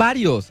 son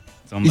varios.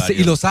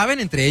 ¿Y lo saben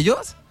entre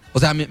ellos? O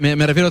sea,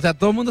 me refiero, o sea,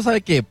 todo el mundo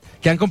sabe que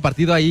han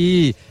compartido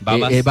ahí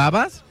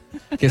babas,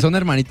 que son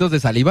hermanitos de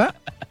saliva.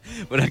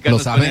 Por acá ¿lo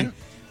saben?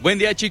 Buen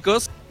día,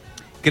 chicos.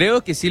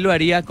 Creo que sí lo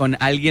haría con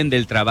alguien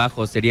del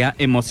trabajo, sería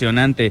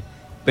emocionante,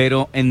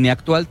 pero en mi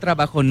actual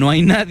trabajo no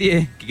hay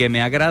nadie que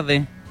me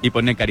agrade. Y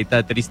pone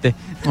carita triste.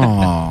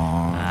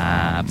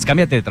 Pues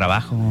cámbiate de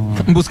trabajo.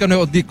 Busca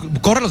nuevo,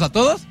 córrelos a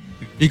todos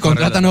y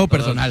contrata nuevo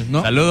personal,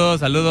 ¿no?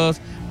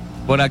 Saludos.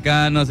 Por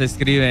acá nos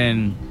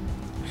escriben...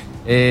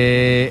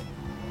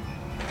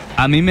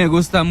 a mí me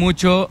gusta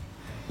mucho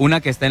una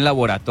que está en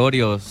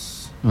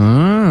laboratorios.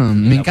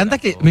 Me encanta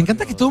que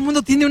todo el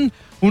mundo tiene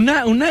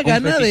una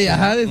gana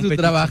de su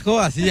trabajo,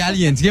 así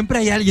alguien, siempre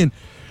hay alguien.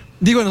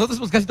 Digo, nosotros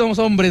pues casi todos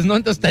somos ¿no?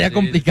 Entonces estaría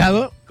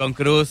complicado. Con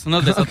cruz,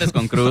 unos besotes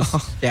con cruz.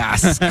 ¡Qué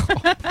asco!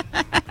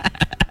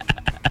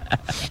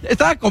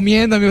 Estaba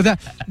comiendo, amigo, o sea,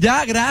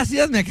 ya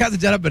gracias, me acabas de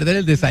echar a perder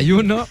el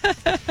desayuno.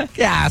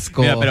 ¡Qué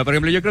asco! Mira, pero por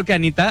ejemplo, yo creo que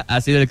Anita ha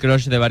sido el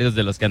crush de varios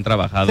de los que han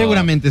trabajado.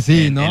 Seguramente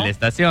sí, ¿no? En la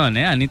estación,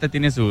 Anita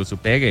tiene su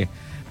pegue.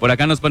 Por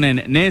acá nos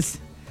ponen, Nes,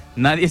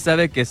 nadie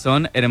sabe que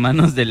son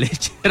hermanos de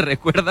leche.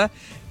 Recuerda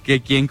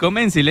que quien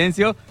come en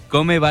silencio,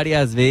 come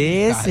varias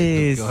veces.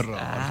 Ay, qué horror.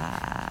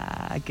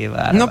 Qué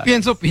bárbaro. No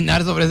pienso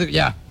opinar sobre eso.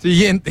 Ya,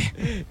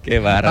 siguiente. Qué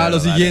bárbaro. A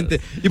lo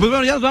siguiente. Y pues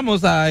bueno, ya nos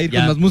vamos a ir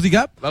con más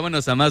música.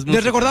 Vámonos a más música.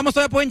 Les recordamos,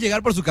 todavía pueden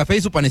llegar por su café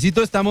y su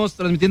panecito. Estamos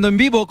transmitiendo en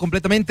vivo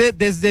completamente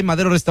desde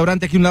Madero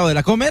Restaurante, aquí a un lado de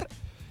la Comer.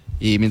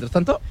 Y mientras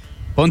tanto...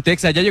 Ponte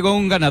Exa, ya llegó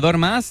un ganador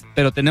más,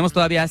 pero tenemos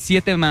todavía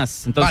 7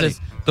 más.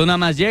 Entonces, tú nada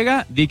más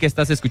llega, di que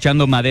estás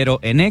escuchando Madero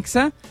en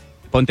Exa,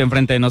 ponte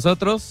enfrente de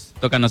nosotros,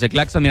 tócanos el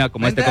claxon, mira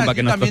como este compa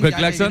que nos tocó el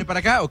claxon.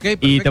 Para acá. Okay,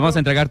 y te vamos a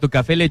entregar tu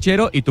café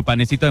lechero y tu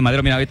panecito de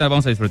madero. Mira, ahorita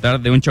vamos a disfrutar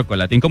de un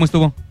chocolatín. ¿Cómo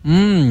estuvo?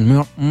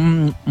 Ñam.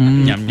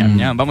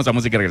 Vamos a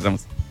música y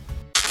regresamos.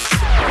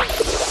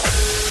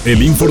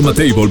 El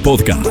Informatable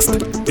Podcast.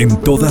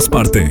 En todas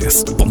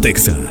partes. Ponte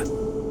Exa.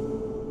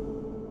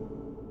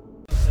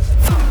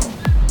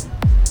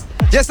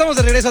 Ya estamos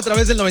de regreso a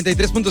través del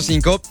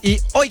 93.5 y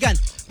oigan,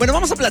 bueno,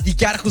 vamos a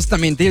platicar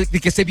justamente de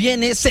que se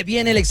viene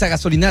el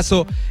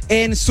Exagasolinazo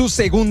en su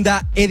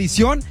segunda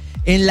edición,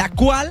 en la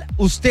cual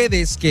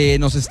ustedes que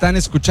nos están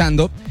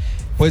escuchando,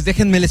 pues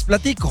déjenme les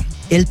platico.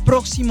 El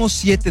próximo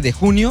 7 de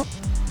junio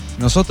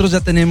nosotros ya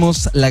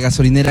tenemos la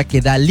gasolinera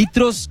que da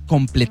litros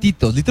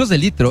completitos, litros de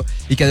litro,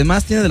 y que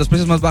además tiene de los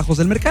precios más bajos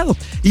del mercado.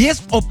 Y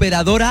es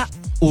Operadora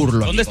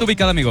Urlo. ¿Dónde está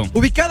ubicada, amigo?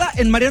 Ubicada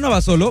en Mariano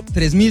Basolo,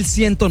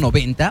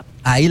 3190.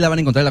 Ahí la van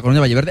a encontrar en la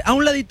colonia Valleverde. A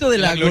un ladito de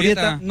la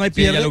glorieta, no hay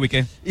pierde. Sí, ya lo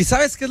ubiqué. ¿Y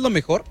sabes qué es lo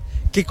mejor?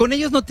 Que con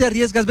ellos no te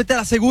arriesgas, vete a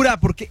la segura,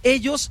 porque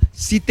ellos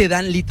sí te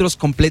dan litros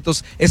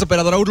completos. Es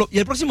Operadora Urlo. Y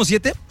el próximo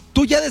 7,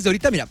 tú ya desde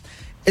ahorita, mira,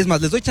 es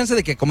más, les doy chance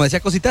de que, como decía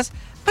Cositas,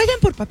 vayan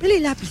por papel y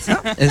lápiz,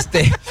 ¿no?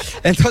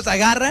 Entonces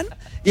agarran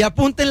y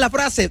apunten la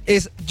frase.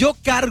 Es: yo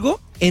cargo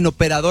en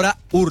Operadora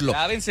Urlo.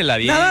 Grábensela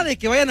bien. Nada de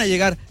que vayan a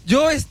llegar.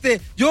 Yo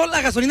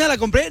la gasolina la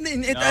compré.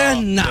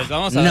 No, les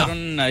vamos a dar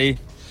un ahí.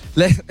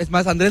 Es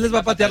más, Andrés les va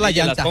a patear la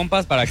llanta. Las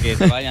pompas para que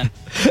se vayan.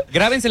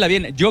 Grábensela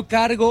bien. Yo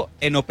cargo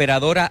en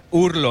Operadora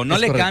Urlo. No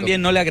Es le correcto.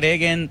 cambien, no le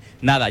agreguen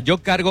nada. Yo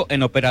cargo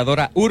en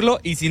Operadora Urlo.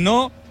 Y si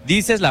no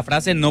dices la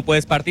frase, no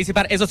puedes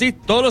participar. Eso sí,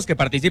 todos los que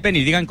participen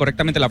y digan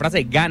correctamente la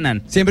frase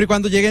ganan. Siempre y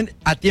cuando lleguen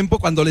a tiempo,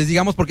 cuando les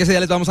digamos, porque ese día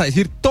les vamos a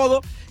decir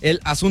todo el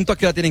asunto, a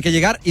qué hora tienen que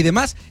llegar y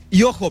demás.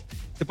 Y ojo,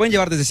 se pueden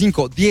llevar desde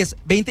 5, 10,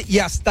 20 y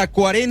hasta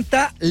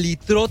 40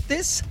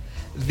 litrotes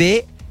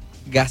de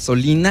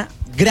gasolina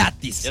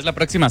gratis. Ya es la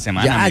próxima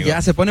semana, amigo.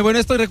 Ya se pone bueno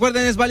esto, y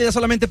recuerden, es válida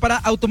solamente para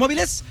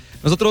automóviles.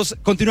 Nosotros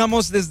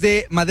continuamos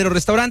desde Madero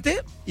Restaurante.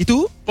 ¿Y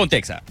tú?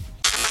 Pontexa.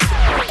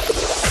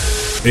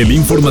 El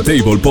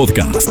Informatable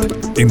Podcast.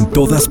 En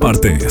todas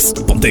partes.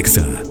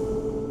 Pontexa.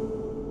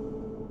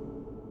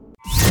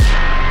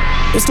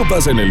 Esto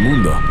pasa en el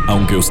mundo,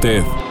 aunque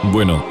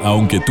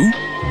tú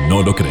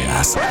no lo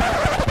creas.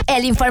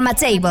 El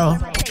Informatable.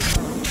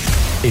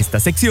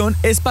 Esta sección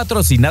es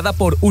patrocinada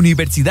por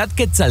Universidad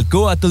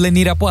Quetzalcóatl en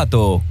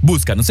Irapuato.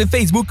 Búscanos en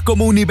Facebook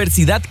como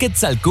Universidad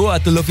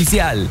Quetzalcóatl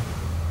Oficial.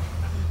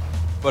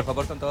 Por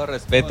favor, con todo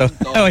respeto.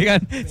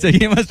 Oigan,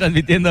 seguimos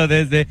transmitiendo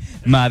desde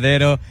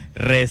Madero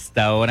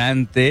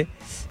Restaurante.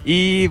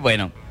 Y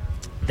bueno,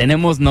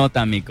 tenemos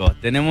nota, amigo.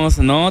 Tenemos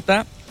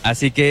nota,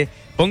 así que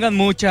pongan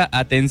mucha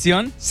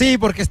atención. Sí,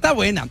 porque está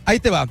buena. Ahí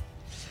te va.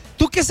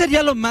 ¿Tú qué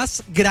sería lo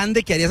más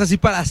grande que harías así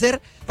para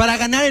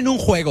ganar en un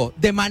juego?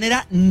 De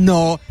manera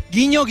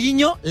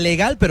guiño,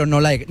 legal, pero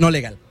no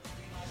legal.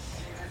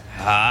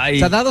 Ay. O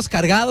sea, dados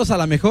cargados a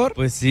lo mejor.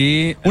 Pues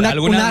sí, una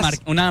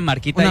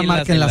marquita una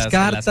marca en las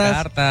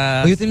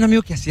cartas. Oye, yo tenía un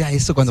amigo que hacía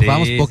eso cuando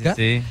jugábamos póker.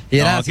 Sí. Y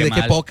era así de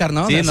que póker,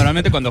 ¿no? Sí,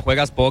 normalmente cuando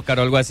juegas póker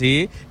o algo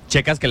así,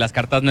 checas que las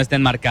cartas no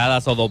estén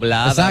marcadas o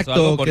dobladas. Exacto, o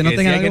algo, porque que no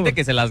tengan hay algo. gente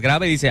que se las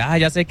graba y dice,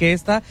 ya sé que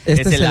este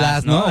es el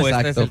as, ¿no? O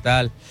Exacto. este es el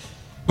tal.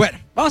 Bueno,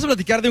 vamos a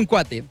platicar de un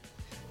cuate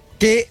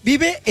que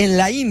vive en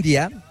la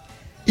India,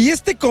 y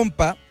este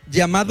compa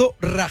llamado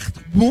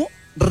Rajmu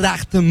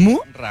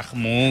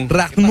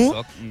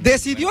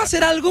decidió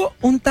hacer algo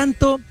un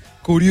tanto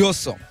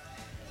curioso.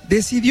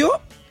 Decidió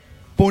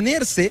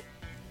ponerse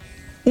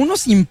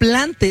unos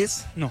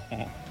implantes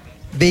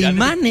de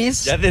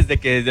imanes. Ya desde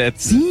que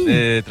Sí.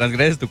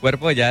 transgredes tu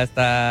cuerpo ya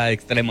está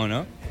extremo,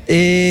 ¿no?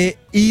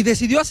 Y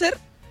decidió hacer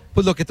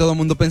pues lo que todo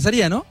mundo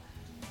pensaría, ¿no?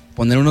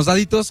 Poner unos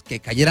daditos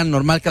que cayeran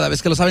normal cada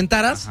vez que los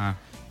aventaras. Ajá.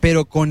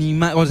 Pero con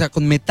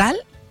metal,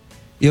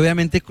 y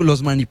obviamente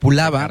los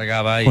manipulaba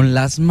con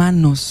las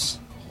manos.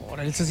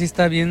 Ahora, eso sí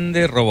está bien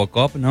de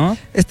Robocop, ¿no?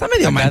 Está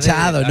medio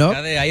manchado, ¿no?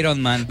 Acá de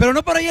Iron Man. Pero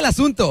no por ahí el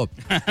asunto.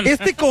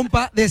 Este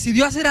compa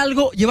decidió hacer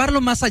algo,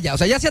 llevarlo más allá, o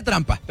sea, ya hacía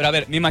trampa. Pero a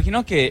ver, me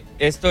imagino que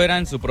esto era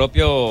en su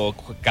propio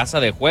casa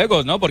de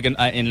juegos, ¿no? Porque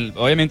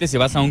obviamente si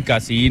vas a un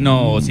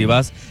casino o si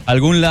vas a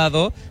algún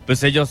lado,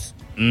 pues ellos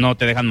no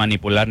te dejan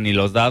manipular ni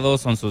los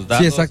dados, son sus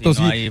dados. Sí, exacto,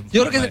 sí.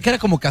 Yo creo que era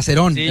como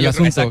caserón el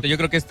asunto. Exacto, yo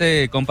creo que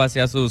este compa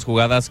hacía sus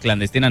jugadas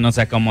clandestinas, no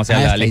sé cómo sea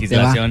la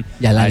legislación.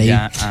 Ya la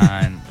allá,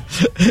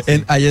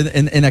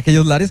 en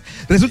aquellos lares.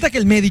 Resulta que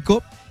el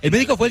médico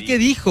fue el que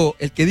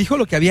dijo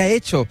lo que había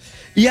hecho.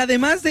 Y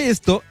además de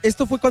esto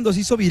fue cuando se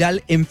hizo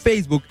viral en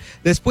Facebook,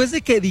 después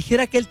de que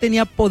dijera que él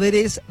tenía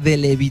poderes de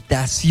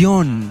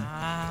levitación.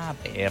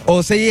 Perro.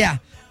 O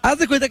sea, haz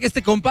de cuenta que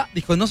este compa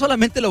dijo, no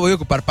solamente lo voy a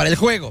ocupar para el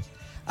juego,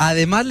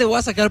 además le voy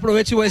a sacar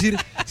provecho y voy a decir,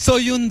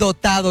 soy un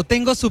dotado,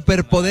 tengo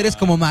superpoderes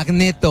como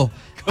Magneto,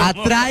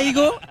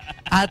 atraigo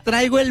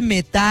el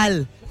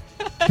metal.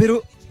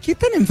 Pero, ¿qué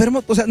tan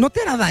enfermo? O sea, ¿no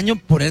te hará daño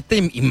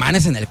ponerte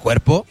imanes en el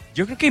cuerpo?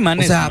 Yo creo que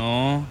imanes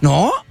no.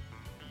 No.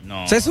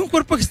 O sea, es un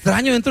cuerpo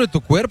extraño dentro de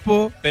tu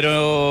cuerpo.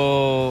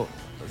 Pero...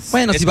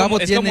 Bueno, si Babo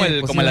tiene...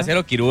 Es como el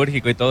acero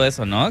quirúrgico y todo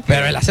eso, ¿no?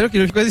 Pero el acero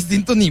quirúrgico es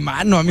distinto ni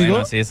mano, amigo.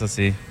 Bueno, sí, eso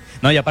sí.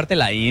 No, y aparte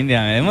la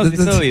India, hemos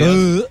visto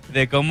videos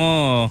de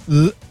cómo...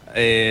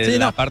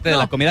 la parte de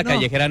la comida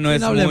callejera no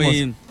es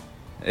muy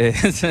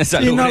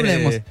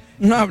salubre,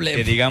 no hablemos.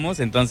 Que digamos,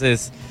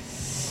 entonces,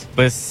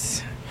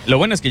 pues, lo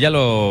bueno es que ya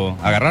lo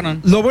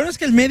agarraron. Lo bueno es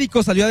que el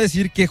médico salió a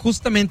decir que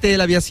justamente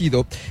él había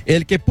sido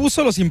el que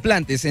puso los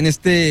implantes en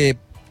este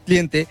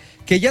cliente,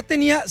 que ya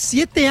tenía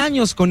 7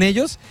 años con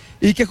ellos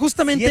y que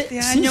justamente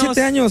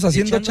 7 años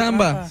haciendo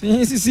chamba.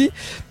 Sí.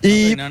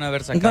 Y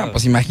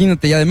pues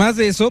imagínate, y además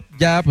de eso,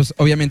 ya pues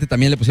obviamente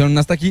también le pusieron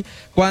hasta aquí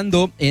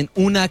cuando en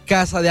una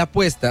casa de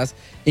apuestas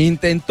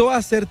intentó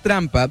hacer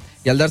trampa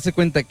y al darse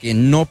cuenta que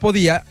no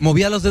podía,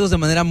 movía los dedos de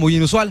manera muy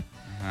inusual.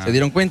 se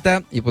dieron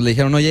cuenta y pues le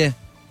dijeron, oye,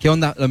 ¿qué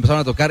onda? Lo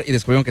empezaron a tocar y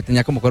descubrieron que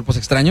tenía como cuerpos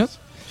extraños.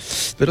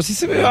 Pero sí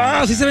se ve,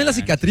 sí se ven las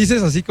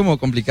cicatrices así como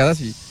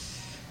complicadas y...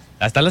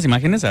 ¿Hasta las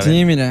imágenes? A ver.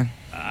 Sí, mira.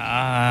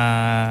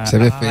 Se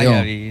ve feo.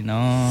 Gaby,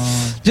 no.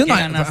 Yo ¿Qué no,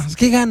 ganas?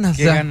 ¿Qué ganas?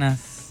 ¿Qué ganas?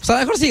 O sea, a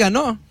lo mejor sí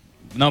ganó.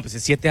 No, pues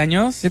 7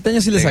 años. 7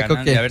 años sí le sacó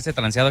ganan que... ¿De haberse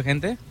transeado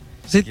gente?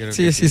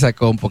 Sí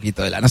sacó un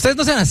poquito de lana. Ustedes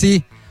no sean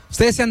así.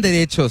 Ustedes sean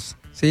derechos,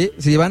 ¿sí?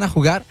 Si van a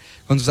jugar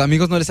con sus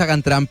amigos, no les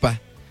hagan trampa.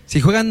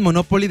 Si juegan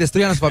Monopoly,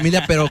 destruyan a su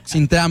familia, pero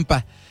sin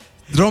trampa.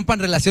 Rompan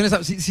relaciones.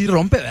 Sí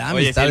rompe, ¿verdad?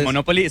 Oye, sí, el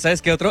Monopoly,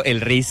 ¿sabes qué otro?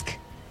 El Risk.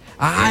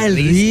 El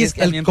Risk.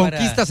 El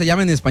Conquista se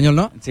llama en español,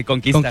 ¿no? Sí,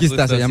 Conquista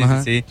Conquista justo, se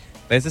llama. Sí.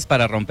 Ese es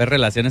para romper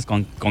relaciones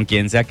con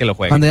quien sea que lo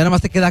juegue. Cuando ya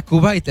nomás te queda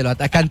Cuba y te lo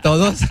atacan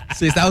todos.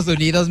 Sí, Estados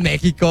Unidos,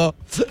 México.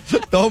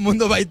 Todo el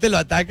mundo va y te lo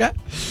ataca.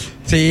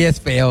 Sí, es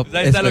feo. Pues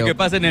ahí está lo que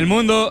pasa en el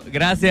mundo.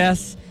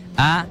 Gracias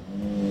a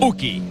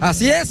Uki.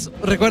 Así es.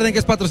 Recuerden que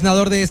es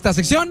patrocinador de esta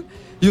sección.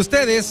 Y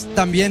ustedes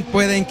también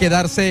pueden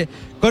quedarse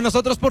con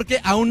nosotros porque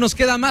aún nos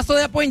queda más.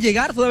 Todavía pueden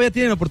llegar, todavía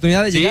tienen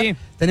oportunidad de llegar.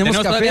 Tenemos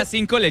café. Todavía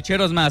 5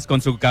 lecheros más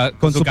con su café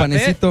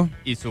panecito.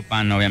 Y su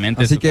pan,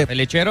 obviamente. Así su que café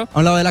lechero. A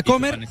un lado de la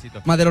Comer,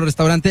 Madero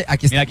Restaurante,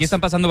 aquí está. Mira, aquí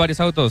están pasando varios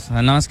autos.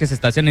 Nada más que se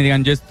estacionen y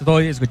digan, yo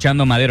estoy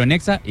escuchando Madero en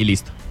Exa y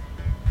listo.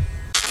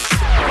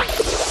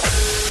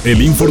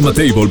 El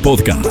Informatable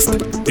Podcast.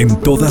 En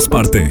todas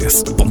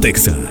partes.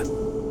 Pontexa.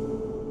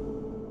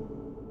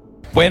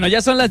 Bueno,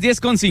 ya son las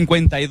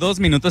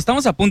 10:52.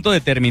 Estamos a punto de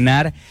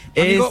terminar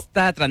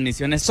esta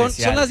transmisión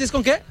especial. ¿Son las 10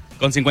 con qué?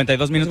 Con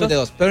 52 minutos.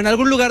 52. Pero en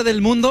algún lugar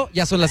del mundo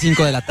ya son las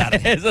 5 de la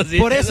tarde. Eso sí.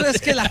 Por eso es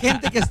que la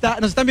gente que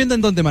nos están viendo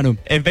en dónde, Manu.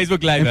 En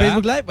Facebook Live, En ¿verdad?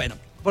 Facebook Live, bueno.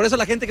 Por eso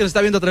la gente que nos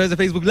está viendo a través de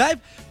Facebook Live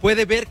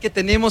puede ver que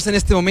tenemos en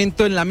este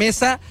momento en la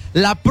mesa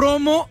la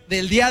promo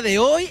del día de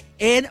hoy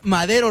en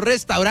Madero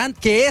Restaurant.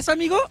 ¿Qué es,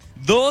 amigo?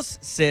 2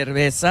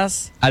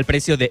 cervezas al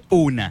precio de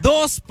 1.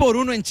 2 por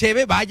 1 en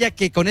cheve. Vaya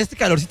que con este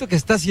calorcito que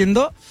está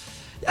haciendo,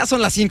 ya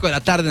son las 5 de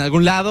la tarde en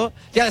algún lado.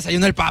 Ya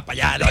desayunó el papa,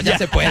 ya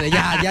se puede,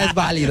 ya es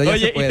válido. Ya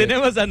Oye, se puede. Y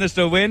tenemos a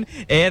nuestro buen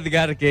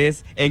Edgar, que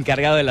es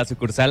encargado de la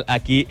sucursal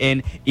aquí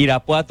en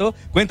Irapuato.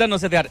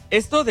 Cuéntanos, Edgar,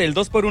 ¿esto del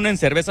 2 por 1 en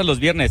cervezas los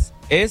viernes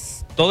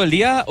es todo el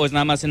día o es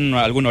nada más en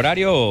algún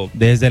horario? O...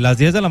 Desde las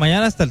 10 de la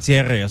mañana hasta el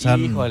cierre, o sea...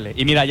 Híjole,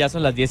 y mira, ya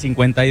son las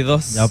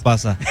 10:52. Ya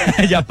pasa.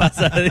 Ya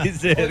pasa,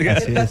 dice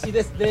Edgar. Y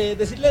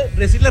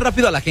decirle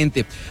rápido a la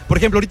gente. Por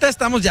ejemplo, ahorita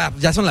estamos ya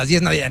son las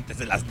 10, nadie antes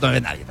de las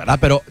 9, nadie, ¿verdad?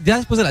 Pero ya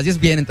después de las 10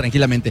 vienen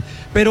tranquilamente.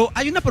 Pero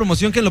hay una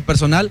promoción que en lo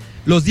personal,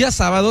 los días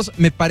sábados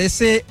me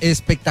parece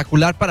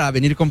espectacular para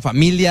venir con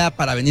familia,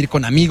 para venir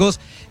con amigos.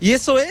 Y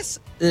eso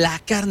es la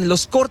carne,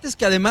 los cortes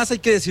que además hay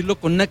que decirlo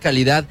con una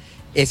calidad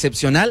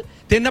excepcional.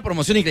 Tienen una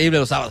promoción increíble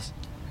los sábados.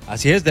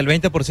 Así es, del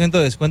 20%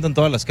 de descuento en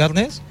todas las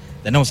carnes.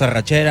 Tenemos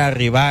arrachera,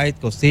 ribeye,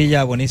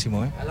 costilla,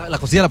 buenísimo, ¿eh? La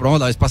costilla la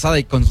probamos la vez pasada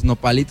y con sus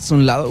nopalitos a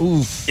un lado,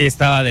 uff.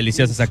 Estaba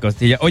deliciosa esa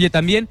costilla. Oye,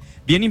 también,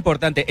 bien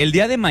importante, el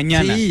día de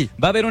mañana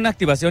va a haber una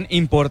activación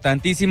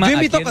importantísima. Yo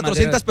invito a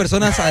 400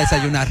 personas a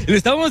desayunar. Lo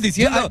estábamos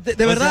diciendo.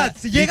 De verdad,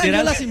 si llegan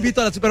literal, yo las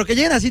invito, pero que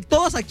lleguen así,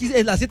 todos aquí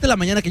a las 7 de la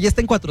mañana, que ya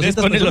estén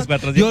 400 personas, los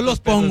 400 yo los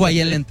pongo ahí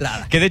en la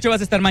entrada. Que de hecho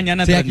vas a estar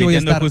mañana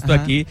transmitiendo justo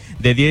aquí,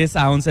 de 10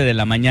 a 11 de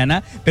la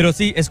mañana. Pero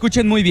sí,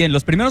 escuchen muy bien,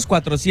 los primeros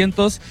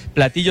 400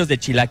 platillos de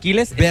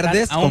chilaquiles verdes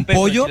con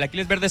pollo.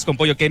 Chilaquiles verdes con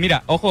pollo, que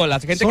mira, ojo, la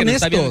gente que nos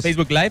está viendo en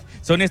Facebook Live,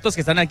 son estos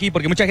que están aquí,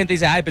 porque mucha gente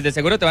dice, ay, pues de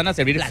seguro te van a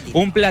servir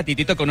un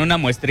platitito con una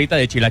muestrita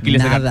de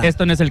chilaquiles. Nada.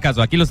 Esto no es el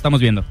caso, aquí lo estamos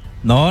viendo.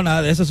 No,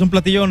 nada de eso, es un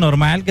platillo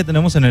normal que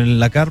tenemos en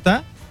la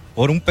carta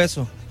por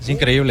 $1. Es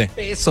increíble.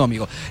 Eso,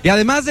 amigo. Y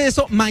además de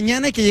eso,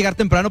 mañana hay que llegar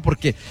temprano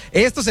porque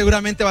esto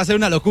seguramente va a ser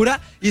una locura.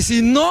 Y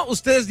si no,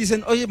 ustedes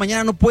dicen, oye,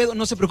 mañana no puedo,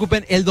 no se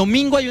preocupen. El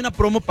domingo hay una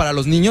promo para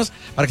los niños,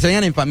 para que se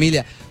vayan en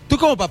familia. Tú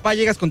como papá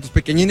llegas con tus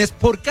pequeñines,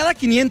 por cada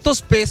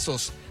 500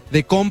 pesos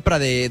de compra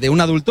de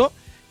un adulto,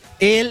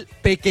 el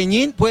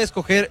pequeñín puede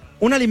escoger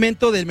un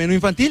alimento del menú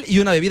infantil y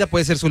una bebida,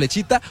 puede ser su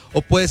lechita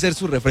o puede ser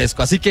su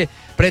refresco. Así que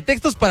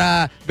pretextos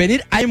para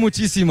venir hay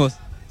muchísimos.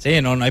 Sí,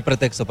 no hay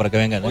pretexto para que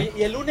vengan, ¿eh? Oye,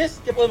 ¿y el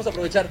lunes qué podemos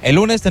aprovechar? El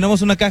lunes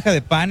tenemos una caja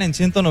de pan en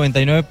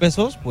 199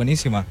 pesos,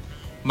 buenísima.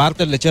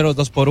 Martes lecheros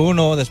 2 por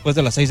 1, después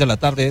de las 6 de la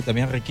tarde,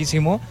 también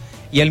riquísimo.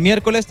 Y el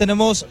miércoles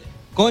tenemos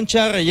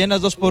concha rellenas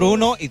 2 por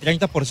 1 y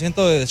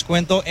 30% de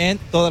descuento en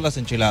todas las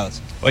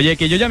enchiladas. Oye,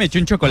 que yo ya me eché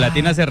un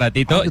chocolatín hace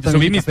ratito.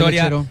 Subí mi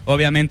historia, lechero,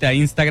 obviamente, a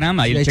Instagram.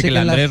 Ahí le cheque el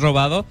Andrés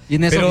Robado. Y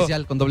en eso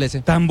oficial, con doble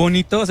S. Tan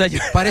bonito, o sea, yo...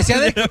 Parecía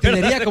de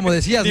cocinería, como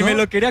decías, ¿no? Y me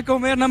lo quería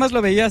comer, nada más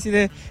lo veía así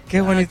de,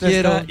 qué bonito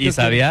está. Y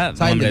sabía,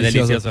 hombre,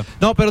 delicioso.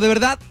 No, pero de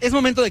verdad, es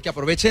momento de que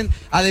aprovechen.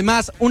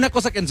 Además, una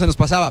cosa que se nos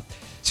pasaba.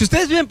 Si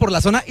ustedes viven por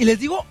la zona, y les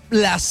digo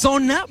la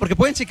zona, porque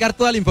pueden checar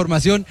toda la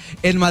información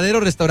en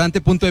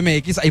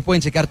maderorestaurante.mx, ahí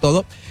pueden checar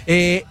todo,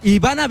 y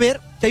van a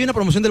ver que hay una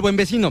promoción del Buen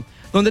Vecino,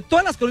 donde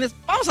todas las colonias,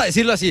 vamos a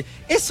decirlo así,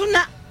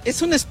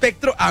 es un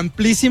espectro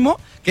amplísimo,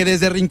 que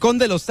desde Rincón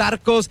de los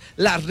Arcos,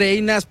 Las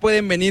Reinas,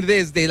 pueden venir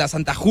desde la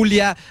Santa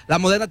Julia, la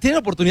Moderna, tienen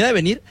la oportunidad de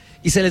venir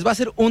y se les va a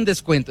hacer un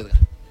descuento, Edgar.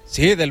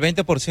 Sí, del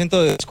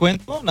 20% de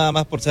descuento, nada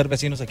más por ser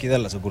vecinos aquí de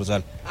la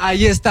sucursal.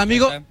 Ahí está,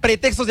 amigo.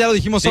 Pretextos, ya lo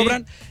dijimos, Sí.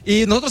 sobran.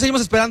 Y nosotros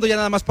seguimos esperando ya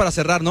nada más para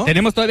cerrar, ¿no?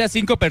 Tenemos todavía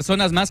 5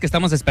 personas más que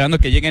estamos esperando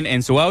que lleguen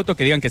en su auto,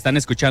 que digan que están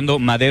escuchando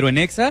Madero en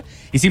Exa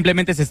y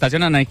simplemente se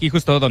estacionan aquí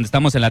justo donde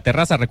estamos en la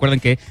terraza. Recuerden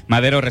que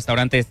Madero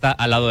Restaurante está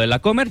al lado de la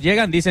Comer.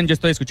 Llegan, dicen yo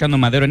estoy escuchando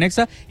Madero en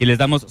Exa y les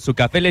damos su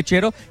café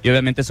lechero y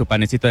obviamente su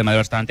panecito de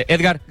Madero Restaurante.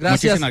 Edgar, Gracias.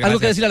 muchísimas gracias. ¿Algo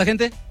que decirle a la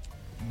gente?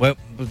 Bueno,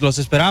 pues los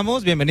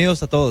esperamos,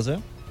 bienvenidos a todos, ¿eh?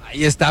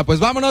 Ahí está, pues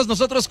vámonos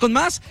nosotros con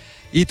más.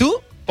 ¿Y tú?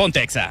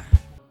 Ponte Exa.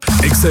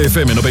 Exa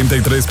FM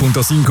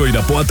 93.5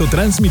 Irapuato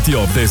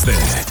transmitió desde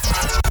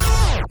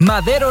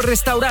Madero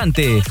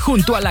Restaurante,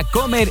 junto a la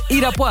Comer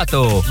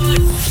Irapuato.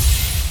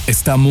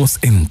 Estamos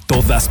en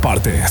todas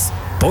partes.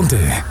 Ponte.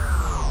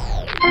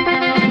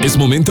 Es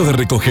momento de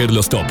recoger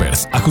los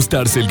toppers,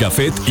 ajustarse el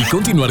gafet y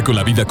continuar con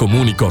la vida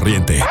común y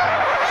corriente.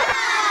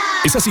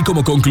 Es así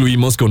como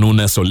concluimos con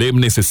una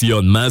solemne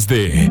sesión más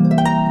de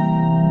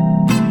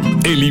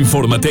El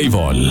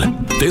Informatable.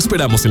 Te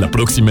esperamos en la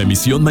próxima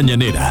emisión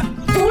mañanera.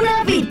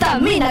 Una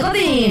vitamina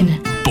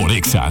Godín. Por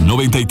Exa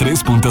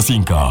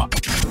 93.5.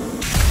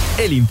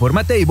 El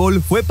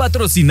Informatable fue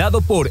patrocinado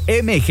por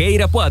MG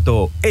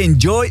Irapuato.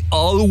 Enjoy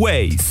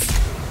always.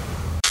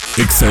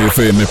 Exa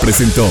FM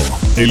presentó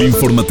El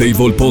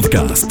Informatable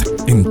Podcast.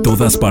 En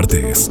todas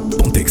partes.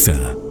 Ponte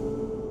Exa.